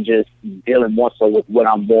 I'm just dealing more so with what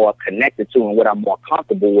I'm more connected to and what I'm more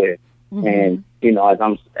comfortable with. And, you know, as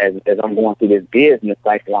I'm going through this business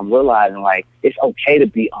cycle, I'm realizing, like, it's okay to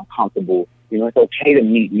be uncomfortable. You know, it's okay to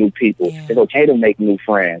meet new people. It's okay to make new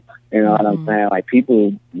friends. You know what I'm saying? Like,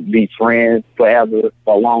 people be friends forever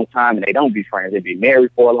for a long time and they don't be friends. They be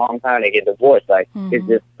married for a long time, they get divorced. Like,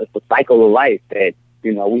 it's a cycle of life that,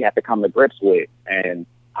 you know, we have to come to grips with. And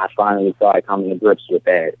I finally started coming to grips with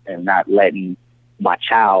that and not letting my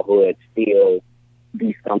childhood still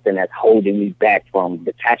be something that's holding me back from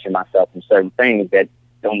detaching myself from certain things that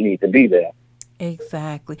don't need to be there.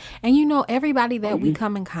 Exactly. And, you know, everybody that we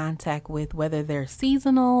come in contact with, whether they're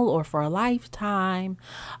seasonal or for a lifetime,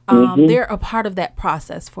 they're a part of that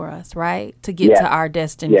process for us, right? To get to our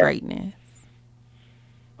destined greatness.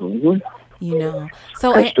 You know,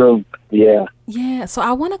 so that's true. Yeah. Yeah. So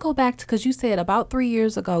I want to go back to, because you said about 3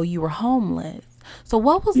 years ago you were homeless. So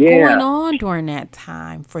what was going on during that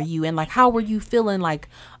time for you? And, like, how were you feeling, like,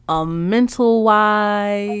 mental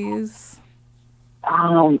wise?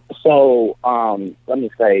 Let me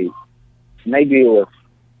say, maybe it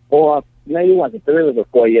was 3 or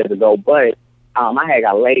 4 years ago, but I had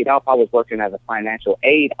got laid off. I was working as a financial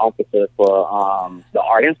aid officer for the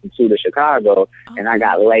Art Institute of Chicago, and I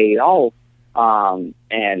got laid off.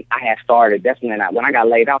 And I had started, when I got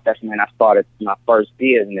laid off, that's when I started my first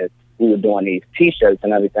business. We were doing these T-shirts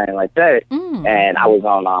and everything like that. And I was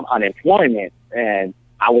on unemployment, and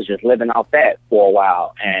I was just living off that for a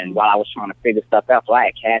while. And while I was trying to figure stuff out, so I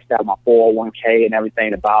had cashed out my 401k and everything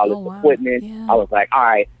to buy all this equipment. I was like, all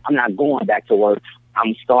right, I'm not going back to work.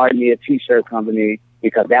 I'm starting me a T-shirt company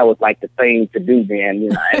because that was like the thing to do then. You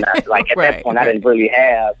know, and at that point, I didn't really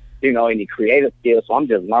have, you know, any creative skills, so I'm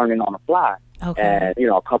just learning on the fly. And, you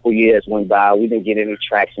know, a couple years went by. We didn't get any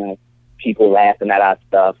traction. People laughing at our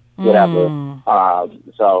stuff, whatever.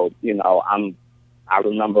 So, you know, I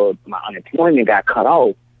remember my unemployment got cut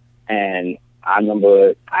off, and I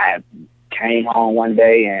remember I came home one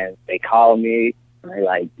day and they called me and they're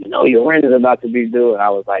like, you know, your rent is about to be due. And I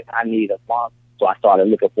was like, I need a month. So I started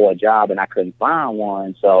looking for a job and I couldn't find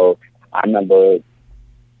one. So I remember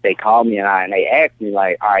they called me and they asked me,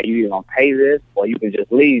 like, all right, you either gonna pay this or you can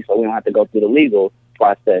just leave so we don't have to go through the legal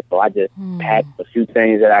process. So I just packed a few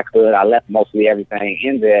things that I could. I left mostly everything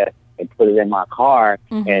in there and put it in my car.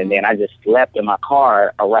 And then I just slept in my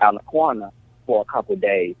car around the corner for a couple of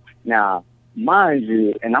days. Now, mind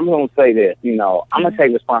you, and I'm going to say this, you know, I'm going to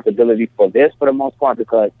take responsibility for this for the most part,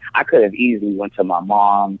 because I could have easily went to my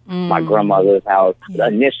mom, my grandmother's house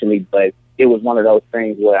initially, but it was one of those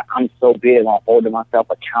things where I'm so big on holding myself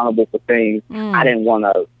accountable for things. I didn't want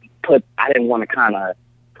to kind of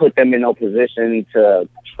put them in no position to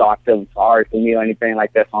start feeling sorry for me or anything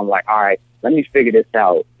like that. So I'm like, all right, let me figure this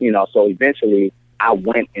out, you know. So eventually I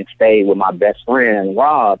went and stayed with my best friend,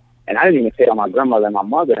 Rob, And I didn't even tell my grandmother and my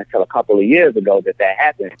mother until a couple of years ago that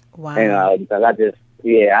happened. Wow. And because I didn't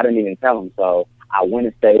even tell them. So I went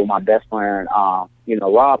and stayed with my best friend,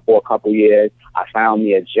 Rob, for a couple of years. I found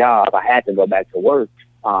me a job. I had to go back to work.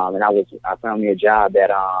 And I found me a job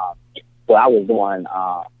that, I was doing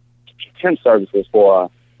temp services for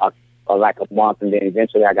like a month, and then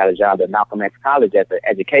eventually I got a job at Malcolm X College as an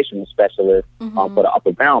educational specialist for the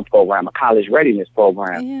Upper Bound program, a college readiness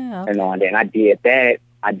program. Yeah, okay. And then I did that.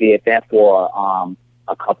 I did that for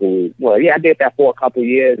a couple of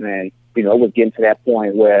years, and it was getting to that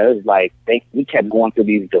point where it was like we kept going through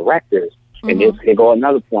these directors, and they go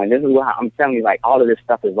another point. This is why I'm telling you, like, all of this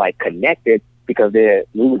stuff is like connected, because we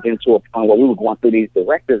were getting to a point where we were going through these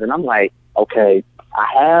directors, and I'm like, okay, I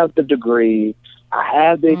have the degree, I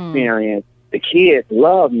have the experience, the kids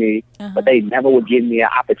love me, but they never would give me an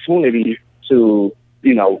opportunity to,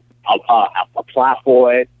 apply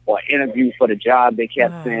for it or interview for the job. They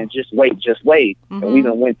kept saying, just wait. And we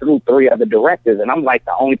done went through 3 other directors, and I'm like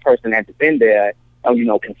the only person that's been there,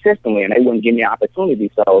 consistently, and they wouldn't give me an opportunity.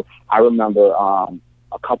 So I remember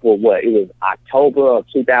it was October of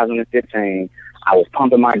 2015, I was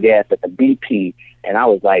pumping my gas at the BP, and I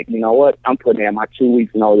was like, you know what, I'm putting in my 2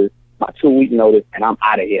 weeks notice, and I'm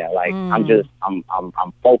out of here. Like,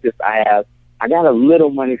 I'm focused. I got a little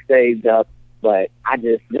money saved up, but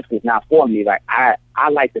this is not for me. Like, I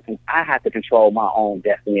have to control my own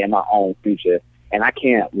destiny and my own future, and I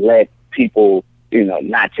can't let people,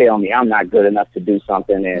 not tell me I'm not good enough to do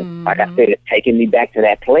something. And like I said, it's taking me back to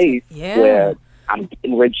that place where I'm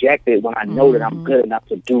getting rejected when I know that I'm good enough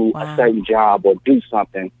to do a certain job or do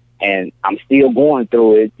something. And I'm still going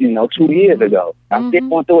through it, 2 years ago. I'm still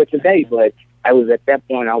going through it today, but I was at that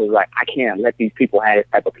point, I was like, I can't let these people have this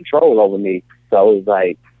type of control over me. So it was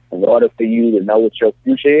like, in order for you to know what your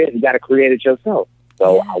future is, you got to create it yourself.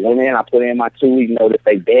 So I went in, I put in my 2 week notice.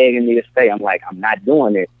 They begging me to stay. I'm like, I'm not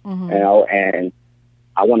doing it, and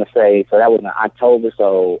I want to say, so that was in October.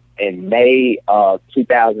 So in May of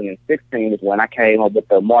 2016 is when I came up with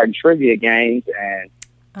the Martin Trivia Games, and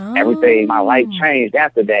everything, my life changed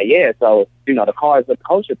after that. Yeah, so, the Cards of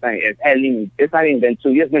Culture thing, it's not even been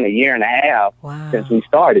 2 years, it's been a year and a half since we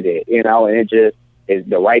started it, and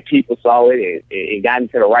the right people saw it, it got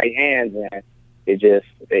into the right hands, and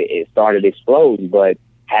it started exploding. But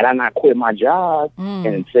had I not quit my job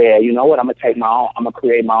and said, you know what, I'm gonna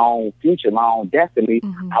create my own future, my own destiny,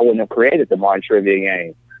 I wouldn't have created the Martin Trivia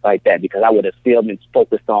Game like that, because I would have still been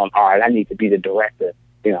focused on, all right, I need to be the director.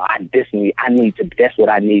 That's what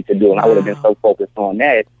I need to do. And I would have been so focused on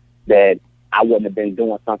that I wouldn't have been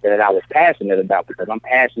doing something that I was passionate about, because I'm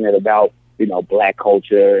passionate about, Black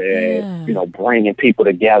culture and, bringing people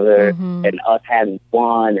together and us having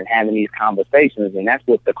fun and having these conversations. And that's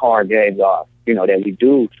what the card games are, that we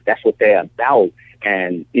do. That's what they're about.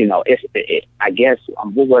 And, I guess,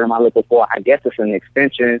 what word am I looking for? I guess it's an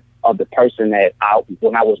extension of the person that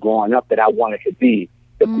when I was growing up, that I wanted to be.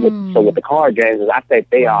 So with the card games, I think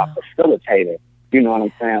they are facilitated. You know what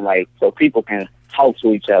I'm saying? Like, so people can talk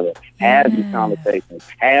to each other, have these conversations,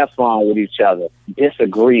 have fun with each other,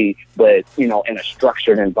 disagree, but, in a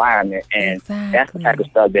structured environment. And that's the type of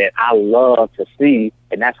stuff that I love to see,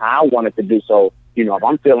 and that's how I wanted to do. So, if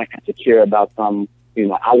I'm feeling insecure about something,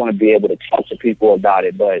 I want to be able to talk to people about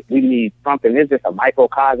it, but we need something. It's just a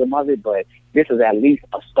microcosm of it, but this is at least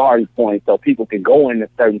a starting point so people can go into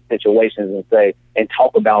certain situations and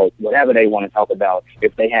talk about whatever they want to talk about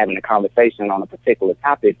if they having a conversation on a particular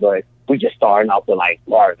topic. But we just starting off with like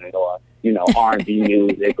Martin or, R&B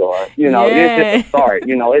music or, it's just a start.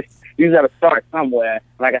 You got to start somewhere.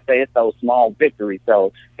 Like I say, it's those small victories.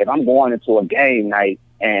 So if I'm going into a game night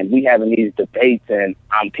and we having these debates and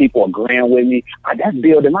people agreeing with me, that's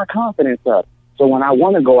building my confidence up. So when I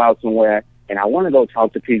want to go out somewhere and I want to go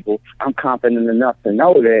talk to people, I'm confident enough to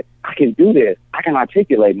know that I can do this. I can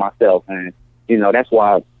articulate myself. And, that's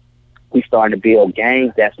why we started to build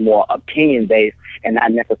games that's more opinion-based and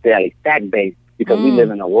not necessarily fact-based, because we live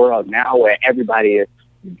in a world now where everybody is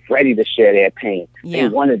ready to share their pain. They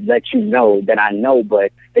want to let you know that I know,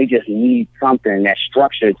 but they just need something that's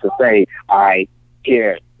structured to say, all right,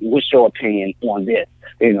 here, what's your opinion on this?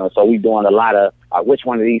 So we doing a lot of which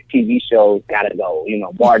one of these TV shows gotta go?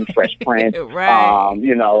 Martin, Fresh Prince, right.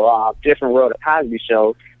 Different World of Cosby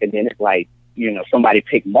Show, and then it's like, somebody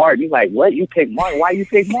pick Martin. You're like, what? You pick Martin? Why you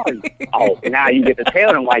pick Martin? Oh, now you get to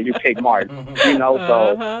tell them why you pick Martin.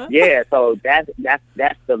 So yeah, so that's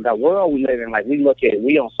the world we live in. Like, we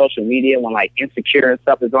on social media when like Insecure and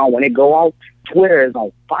stuff is on. When it go on, Twitter is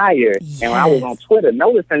on fire. Yes. And when I was on Twitter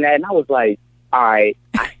noticing that, and I was like, all right,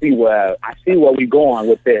 I see where we going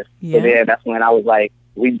with this. Yeah. So then that's when I was like,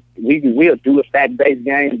 we'll do the fact-based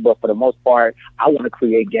games, but for the most part, I want to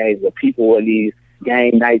create games where people in these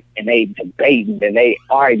game nights and they debating and they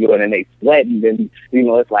arguing and they sweating, and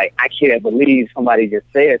it's like, I can't believe somebody just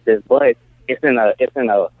said this, but it's in a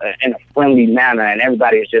friendly manner and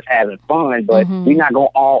everybody is just having fun, but we're not gonna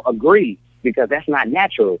all agree because that's not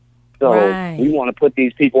natural. So we want to put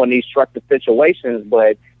these people in these structured situations,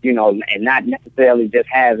 but and not necessarily just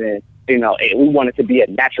having we want it to be a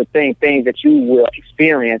natural things that you will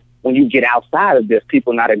experience when you get outside of this,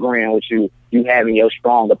 people not agreeing with you having your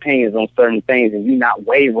strong opinions on certain things and you not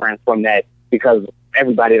wavering from that because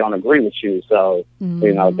everybody don't agree with you. So,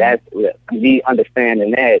 that's me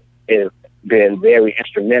understanding that has been very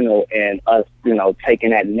instrumental in us, taking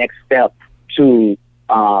that next step to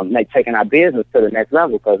taking our business to the next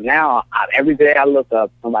level. Because now every day I look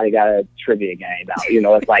up, somebody got a trivia game out.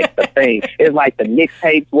 It's like the thing. It's like the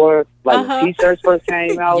mixtapes were like when T-shirts first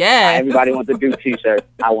came out. Yeah, everybody wanted to do T-shirts.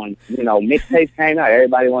 Mixtapes came out.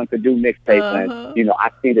 Everybody wanted to do mixtapes, and I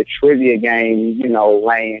see the trivia game,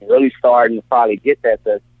 lane really starting to probably get that.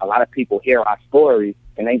 Because a lot of people hear our stories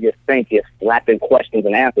and they just think it's slapping questions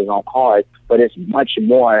and answers on cards, but it's much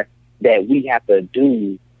more that we have to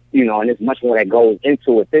do. And there's much more that goes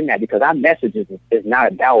into within that, because our message is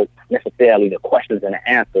not about necessarily the questions and the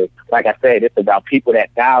answers. Like I said, it's about people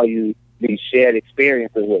that value these shared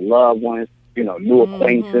experiences with loved ones, new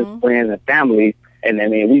acquaintances, friends, and families. And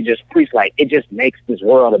we just preach like it just makes this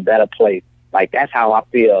world a better place. Like that's how I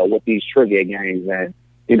feel with these trivia games, and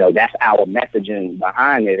that's our messaging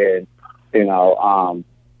behind it. And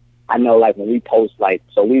I know, like, when we post, like,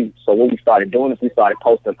 so what we started doing is we started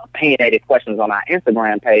posting opinionated questions on our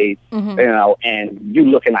Instagram page, and you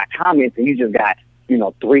look in our comments and you just got,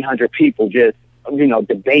 300 people just,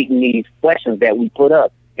 debating these questions that we put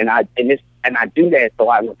up. And I do that so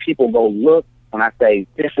when people go look, when I say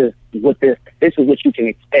this is what you can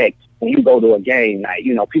expect when you go to a game night,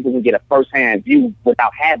 people can get a firsthand view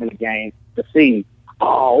without having a game to see.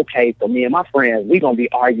 Oh, okay, so me and my friends, we going to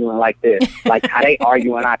be arguing like this, like how they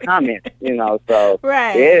argue in our comments, so,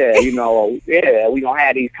 right. Yeah, we going to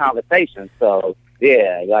have these conversations, so,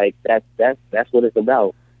 yeah, like, that's what it's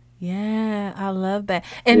about. Yeah, I love that.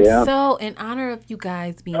 And so, in honor of you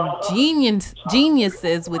guys being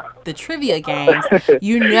geniuses with the trivia games,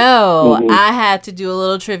 I had to do a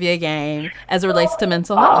little trivia game as it relates to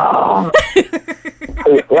mental health.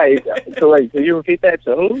 Wait, can you repeat that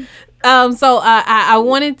to who? So I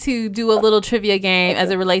wanted to do a little trivia game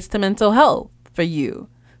as it relates to mental health for you.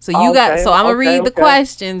 So I'm gonna read the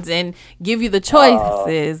questions and give you the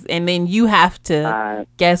choices, and then you have to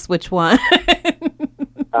guess which one.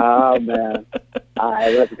 Oh man! All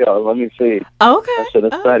right, let's go. Let me see. Okay. I should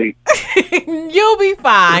have studied. You'll be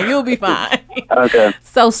fine. Okay.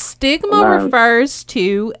 So stigma refers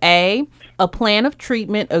to A, plan of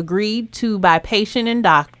treatment agreed to by patient and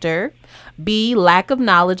doctor, B, lack of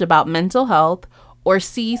knowledge about mental health, or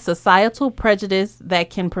C, societal prejudice that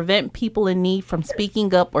can prevent people in need from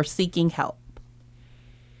speaking up or seeking help.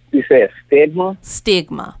 You said stigma?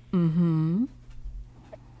 Stigma. Mm-hmm.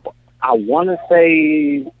 I want to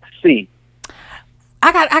say C.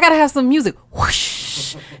 I gotta have some music.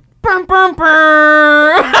 Whoosh. Brum, brum,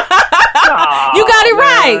 brum. You got it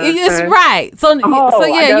right. It's right. So you got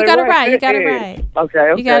it right. You got it right.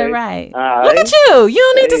 Okay. You got it right. Look at you. You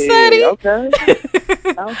don't need to study. Okay.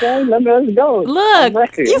 Let's go.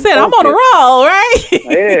 Look, you said I'm on a roll, right?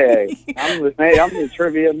 Yeah. I'm the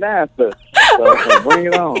trivia master. So bring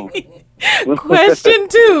it on. Question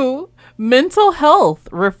 2. Mental health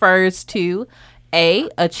refers to A,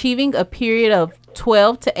 achieving a period of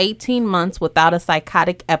 12 to 18 months without a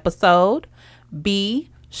psychotic episode.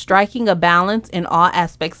 B, striking a balance in all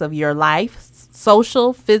aspects of your life,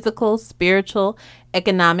 social, physical, spiritual,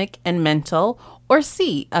 economic, and mental. Or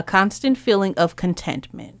C, a constant feeling of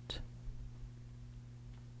contentment.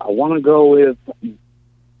 I want to go with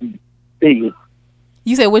B.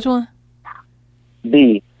 You said which one?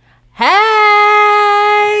 B. Hey,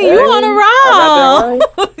 you on a roll.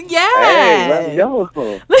 Right? Yeah. Hey, let's go.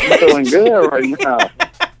 I'm feeling good right now.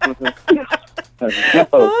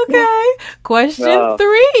 Okay. Question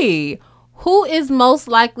 3. Who is most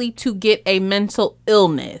likely to get a mental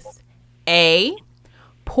illness? A,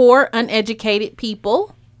 poor, uneducated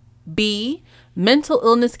people. B, mental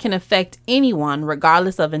illness can affect anyone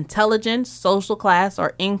regardless of intelligence, social class,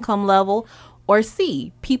 or income level. Or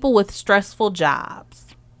C, people with stressful jobs.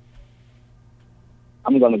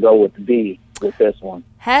 I'm going to go with B with this one.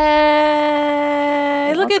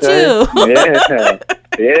 Hey, look at you.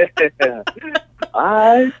 Yeah. All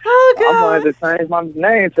right. Okay. I'm going to have to change my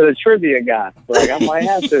name to the trivia guy. Like, I might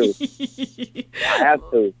have to.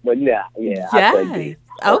 But yeah. Yes.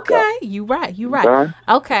 Okay. You right.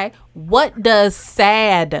 Okay. What does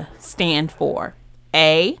SAD stand for?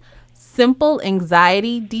 A, simple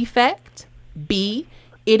anxiety defect. B,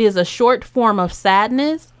 it is a short form of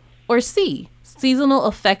sadness. Or C, seasonal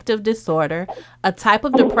affective disorder, a type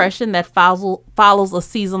of depression that follows a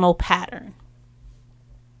seasonal pattern.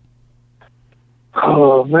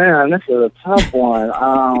 Oh man, this is a tough one.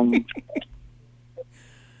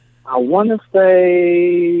 I want to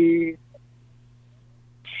say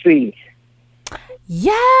C.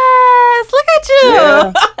 Yes, look at you.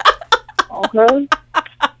 Yeah. Okay.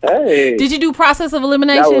 Hey. Did you do process of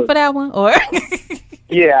elimination for that one, or?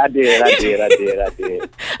 Yeah, I did. I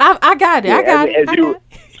got it. Yeah, I got it.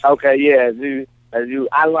 Okay, yeah.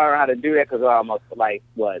 I learned how to do that because almost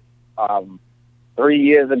 3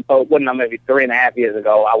 years ago, maybe 3.5 years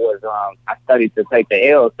ago, I studied to take the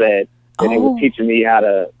LSAT, and it was teaching me how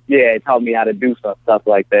to, it taught me how to do some stuff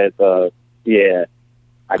like that. So, yeah,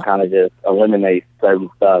 I kind of just eliminate certain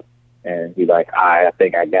stuff and be like, I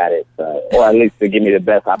think I got it. Or at least to give me the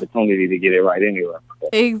best opportunity to get it right anyway.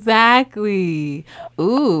 Exactly.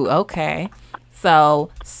 Ooh, okay. So,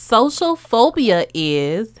 social phobia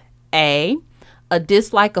is A, a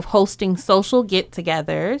dislike of hosting social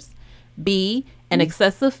get-togethers. B, an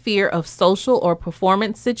excessive fear of social or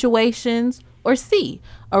performance situations. Or C,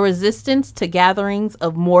 a resistance to gatherings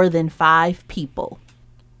of more than 5 people.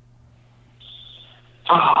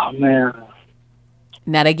 Oh, man.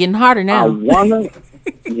 Now they're getting harder now. I wanna,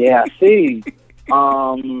 yeah. See,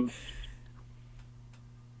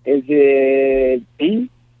 is it B?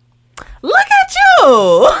 Look at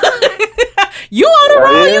you! You on the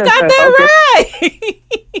roll. You got that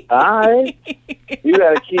right. All right. You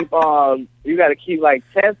gotta keep like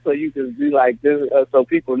tests so you can be like this, so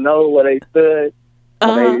people know where they stood.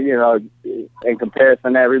 They, in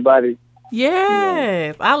comparison to everybody.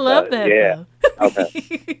 Yes, I love that. Yeah.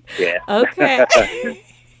 Okay. Yeah. Okay.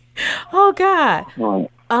 Oh God.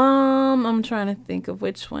 I'm trying to think of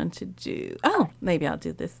which one to do. Oh, maybe I'll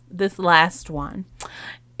do this last one.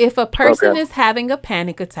 If a person is having a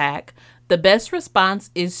panic attack, the best response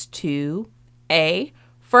is to A,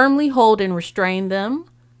 firmly hold and restrain them.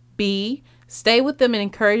 B, stay with them and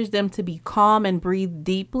encourage them to be calm and breathe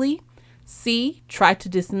deeply. C, try to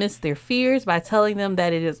dismiss their fears by telling them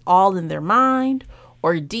that it is all in their mind.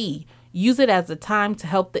 Or D, use it as a time to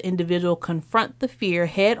help the individual confront the fear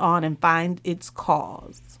head on and find its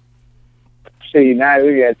cause. See, now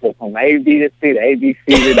we got to from A, B to C to A, B,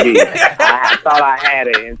 C to D. I thought I had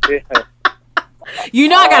it until...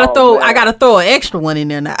 I gotta throw an extra one in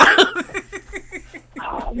there now.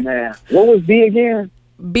 Oh man, what was B again?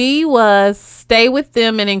 B was stay with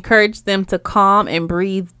them and encourage them to calm and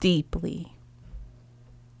breathe deeply.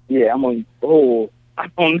 Yeah, I don't know. I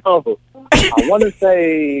want to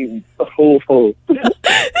say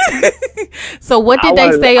So what did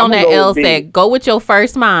they say on that LSAT? Go with your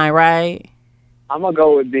first mind, right? I'm gonna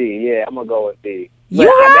go with B. Yeah, I'm gonna go with B. You're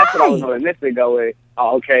right. That's what I was gonna initially go with.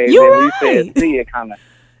 Oh, okay. You're then right. You said C, it kind of.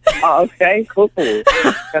 Oh, okay, cool.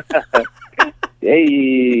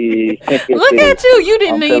 Hey. Look at you. You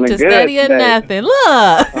didn't need to study or nothing.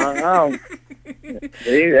 Look.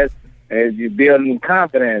 See, you're building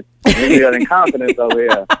confidence. You're building confidence over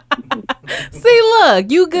here. See, look,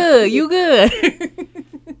 you good.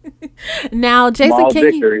 Now, Jason, Small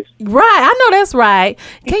victories. Right, I know that's right.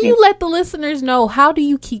 Can you let the listeners know, how do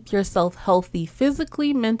you keep yourself healthy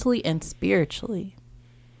physically, mentally, and spiritually?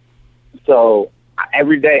 So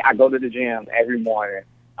every day I go to the gym every morning,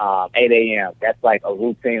 8 a.m. That's like a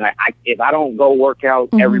routine. Like if I don't go work out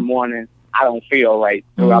every morning, I don't feel right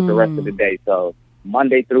throughout the rest of the day. So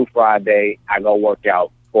Monday through Friday, I go work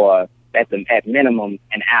out for at minimum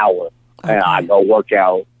an hour. Okay. And I go work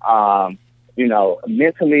out.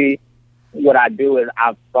 Mentally, what I do is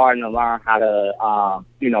I'm starting to learn how to,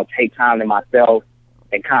 take time to myself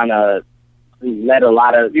and kind of let a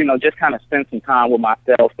lot of, just kind of spend some time with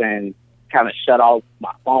myself and kind of shut off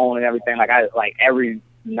my phone and everything. Like every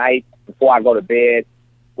night before I go to bed,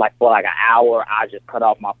 like for like an hour, I just cut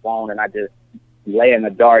off my phone and I just lay in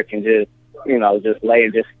the dark and just lay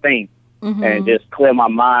and just think. And just clear my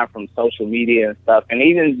mind from social media and stuff. And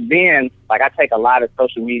even then, like I take a lot of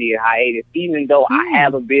social media hiatus. Even though I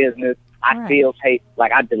have a business, I still take,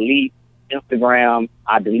 like I delete Instagram,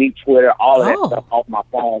 I delete Twitter, all of that stuff off my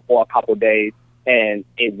phone for a couple of days. And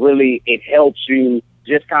it helps you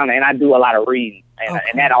just kind of, and I do a lot of reading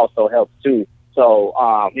and that also helps too. So,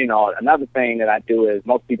 another thing that I do is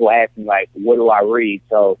most people ask me like, what do I read?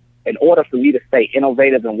 So in order for me to stay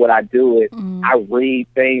innovative in what I do is I read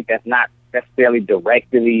things that's not necessarily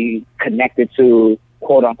directly connected to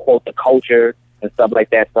quote unquote the culture and stuff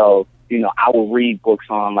like that. So, I will read books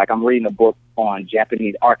on, like I'm reading a book on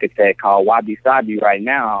Japanese architect called Wabi Sabi right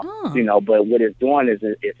now, but what it's doing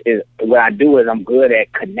is what I do is I'm good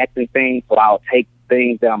at connecting things. So I'll take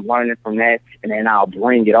things that I'm learning from that and then I'll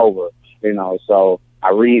bring it over, so I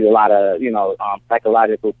read a lot of,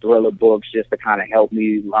 psychological thriller books just to kind of help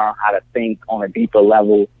me learn how to think on a deeper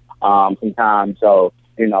level sometimes. So,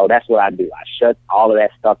 that's what I do. I shut all of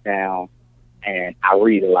that stuff down and I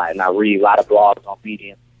read a lot. And I read a lot of blogs on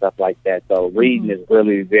Medium and stuff like that. So reading is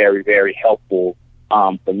really very, very helpful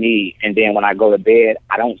for me. And then when I go to bed,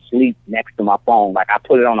 I don't sleep next to my phone. Like I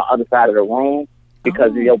put it on the other side of the room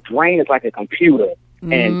because your brain is like a computer.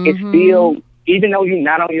 And it's still, even though you're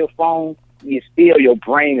not on your phone, your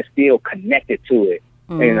brain is still connected to it,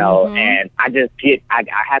 and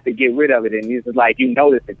I have to get rid of it. And it's like,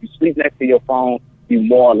 notice if you sleep next to your phone, you're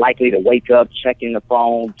more likely to wake up, checking the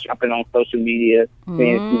phone, jumping on social media,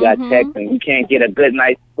 seeing if you got texts, and you can't get a good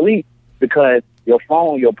night's sleep because your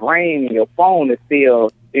phone, your brain and your phone is still,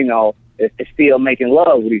 it's still making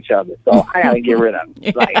love with each other. So I gotta get rid of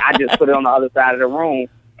it. Like I just put it on the other side of the room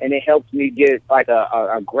and it helps me get like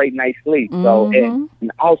a great night's sleep. So, and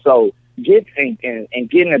also, getting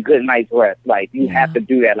a good night's rest. Like you have to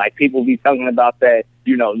do that. Like people be talking about that,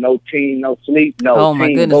 no team, no sleep. No. Oh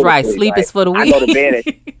my goodness, right. Sleep is for the weak. I go to bed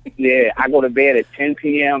I go to bed at 10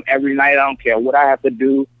 p.m. every night. I don't care what I have to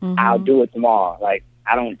do. I'll do it tomorrow. Like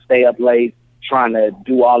I don't stay up late trying to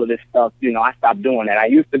do all of this stuff. I stopped doing that. I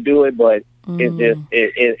used to do it, but it's just,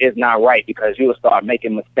 it's not right because you'll start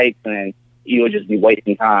making mistakes and you'll just be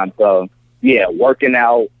wasting time. So yeah, working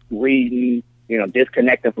out, reading,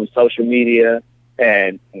 disconnecting from social media,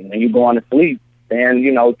 and when you're going to sleep, then,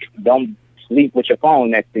 don't sleep with your phone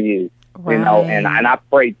next to you, and I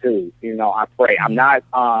pray too, I pray. I'm not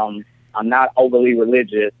overly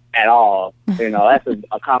religious at all. That's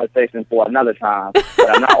a conversation for another time, but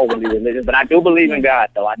I'm not overly religious, but I do believe in God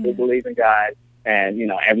though. I do believe in God. And,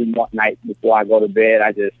 every night before I go to bed,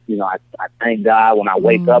 I just, I thank God. When I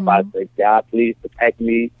wake up, I say, God, please protect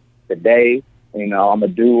me today. I'm going to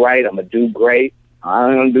do right. I'm going to do great. I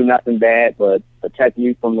ain't going to do nothing bad, but protect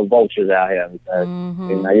me from the vultures out here because,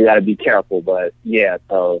 you got to be careful. But, yeah,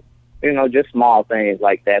 so, just small things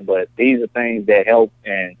like that. But these are things that help,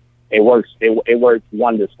 and it works. It works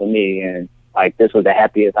wonders for me. And, like, this was the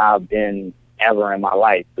happiest I've been ever in my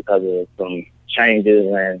life because of some changes.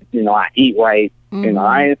 And, I eat right. I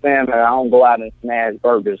ain't saying that I don't go out and smash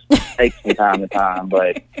burgers steaks from time to time,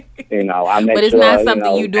 but I make sure. But it's not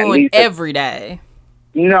something you're doing every day.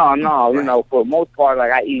 No, for the most part,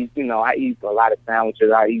 like I eat a lot of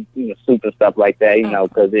sandwiches. I eat soup and stuff like that,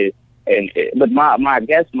 because but I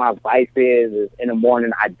guess my vice is in the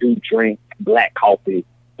morning I do drink black coffee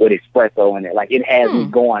with espresso in it. Like it has me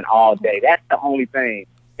going all day. That's the only thing.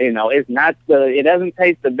 It's not it doesn't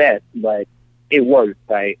taste the best, but it works.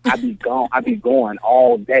 Like I be going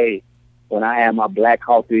all day when I have my black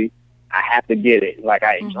coffee. I have to get it. Like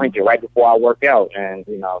I drink it right before I work out, and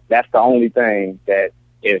that's the only thing that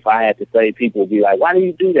if I had to say, people would be like, "Why do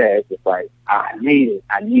you do that?" It's just like I need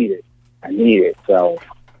it. So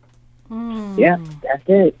yeah, that's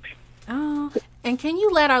it. Oh, and can you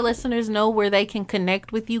let our listeners know where they can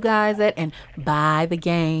connect with you guys at and buy the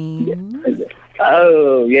game?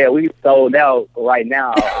 Oh yeah, we sold out right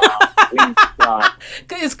now.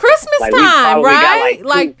 It's Christmas time, right?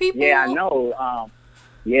 Like people. Yeah, I know.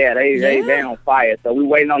 They on fire. So we're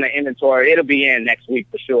waiting on the inventory. It'll be in next week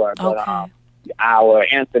for sure. But our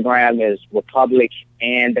Instagram is Republic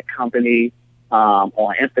and the Company on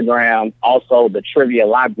Instagram. Also the Trivia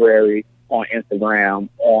Library on Instagram.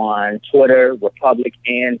 On Twitter, Republic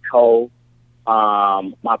and Co.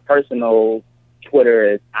 My personal Twitter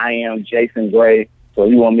is I am Jason Gray. So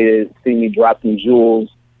if you want me to see me drop some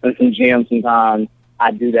jewels and some gems sometimes,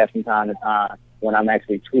 I do that from time to time when I'm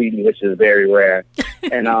actually tweeting, which is very rare.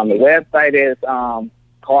 And the website is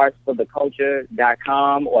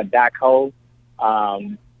cardsfortheculture.com or .co.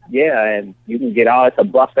 And you can get it's a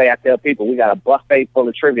buffet. I tell people we got a buffet full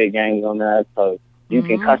of trivia games on there, so you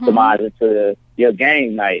can customize it to your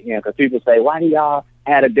game night. Because people say, why do y'all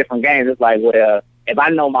have a different games? It's like, well, if I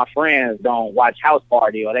know my friends don't watch House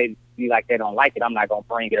Party or they feel like they don't like it, I'm not going to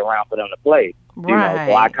bring it around for them to play. Right.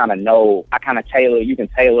 So I kind of tailor, you can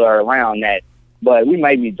tailor around that. But we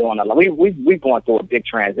may be doing a lot. We're going through a big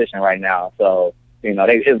transition right now. So, people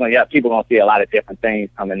going to see a lot of different things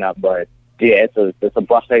coming up. But, yeah, it's a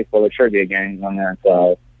buffet full of trivia games on there.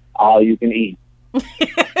 So, all you can eat.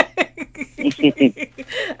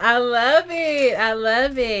 I love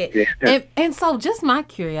it. Yeah. And so, just my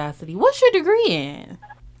curiosity, what's your degree in?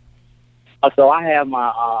 So, I have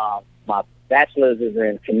my bachelor's is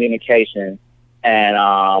in communication.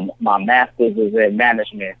 and my master's is in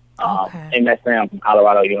management, MSM from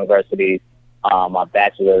Colorado University. My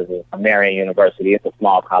bachelor's is from Marian University. It's a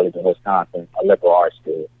small college in Wisconsin, a liberal arts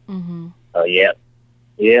school. Mm-hmm. So, yeah.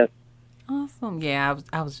 Awesome. Yeah,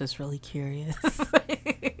 I was just really curious.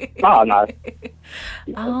 Oh, no.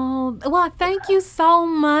 Oh, well, thank you so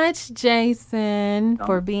much, Jason,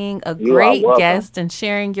 for being a great guest and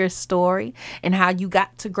sharing your story and how you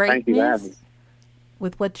got to greatness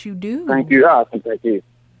with what you do. Thank you.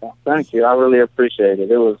 Thank you. I really appreciate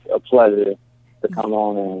it. It was a pleasure to come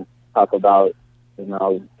on and talk about,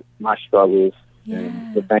 my struggles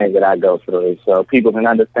and the things that I go through, so people can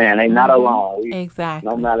understand they're not alone. Exactly.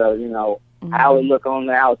 No matter how it look on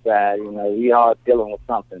the outside, we all dealing with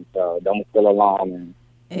something. So don't feel alone,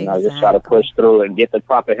 and just try to push through and get the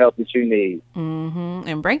proper help that you need. Mm-hmm.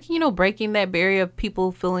 And breaking that barrier of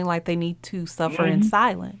people feeling like they need to suffer in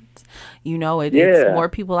silence. It's more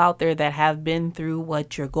people out there that have been through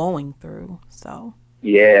what you're going through. So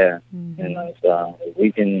so if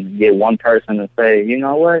we can get one person to say, you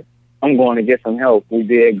know what, I'm going to get some help. We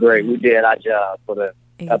did great. We did our job for the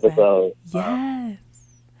episode.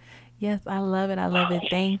 Yes, I love it.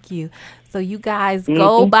 Thank you. So you guys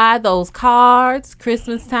go buy those cards.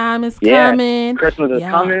 Christmas time is coming. Christmas is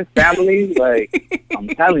coming. Family, I'm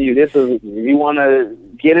telling you, if you want to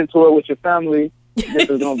get into it with your family, this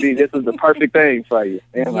is the perfect thing for you.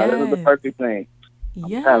 This is the perfect thing. I'm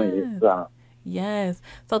telling you. So. Yes.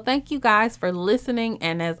 So thank you guys for listening.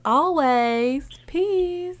 And as always,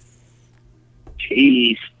 peace.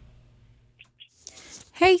 Peace.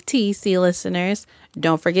 Hey, TEC listeners.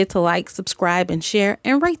 Don't forget to like, subscribe, and share,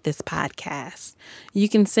 and rate this podcast. You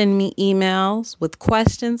can send me emails with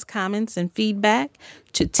questions, comments, and feedback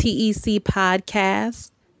to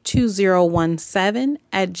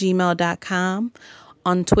tecpodcast2017@gmail.com,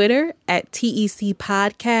 on Twitter at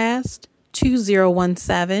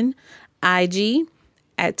tecpodcast2017, IG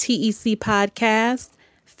at tecpodcast,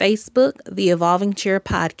 Facebook, The Evolving Chair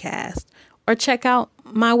Podcast, or check out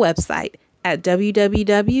my website at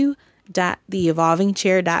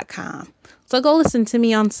www.theevolvingchair.com. So go listen to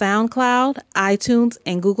me on SoundCloud, iTunes,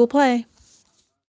 and Google Play.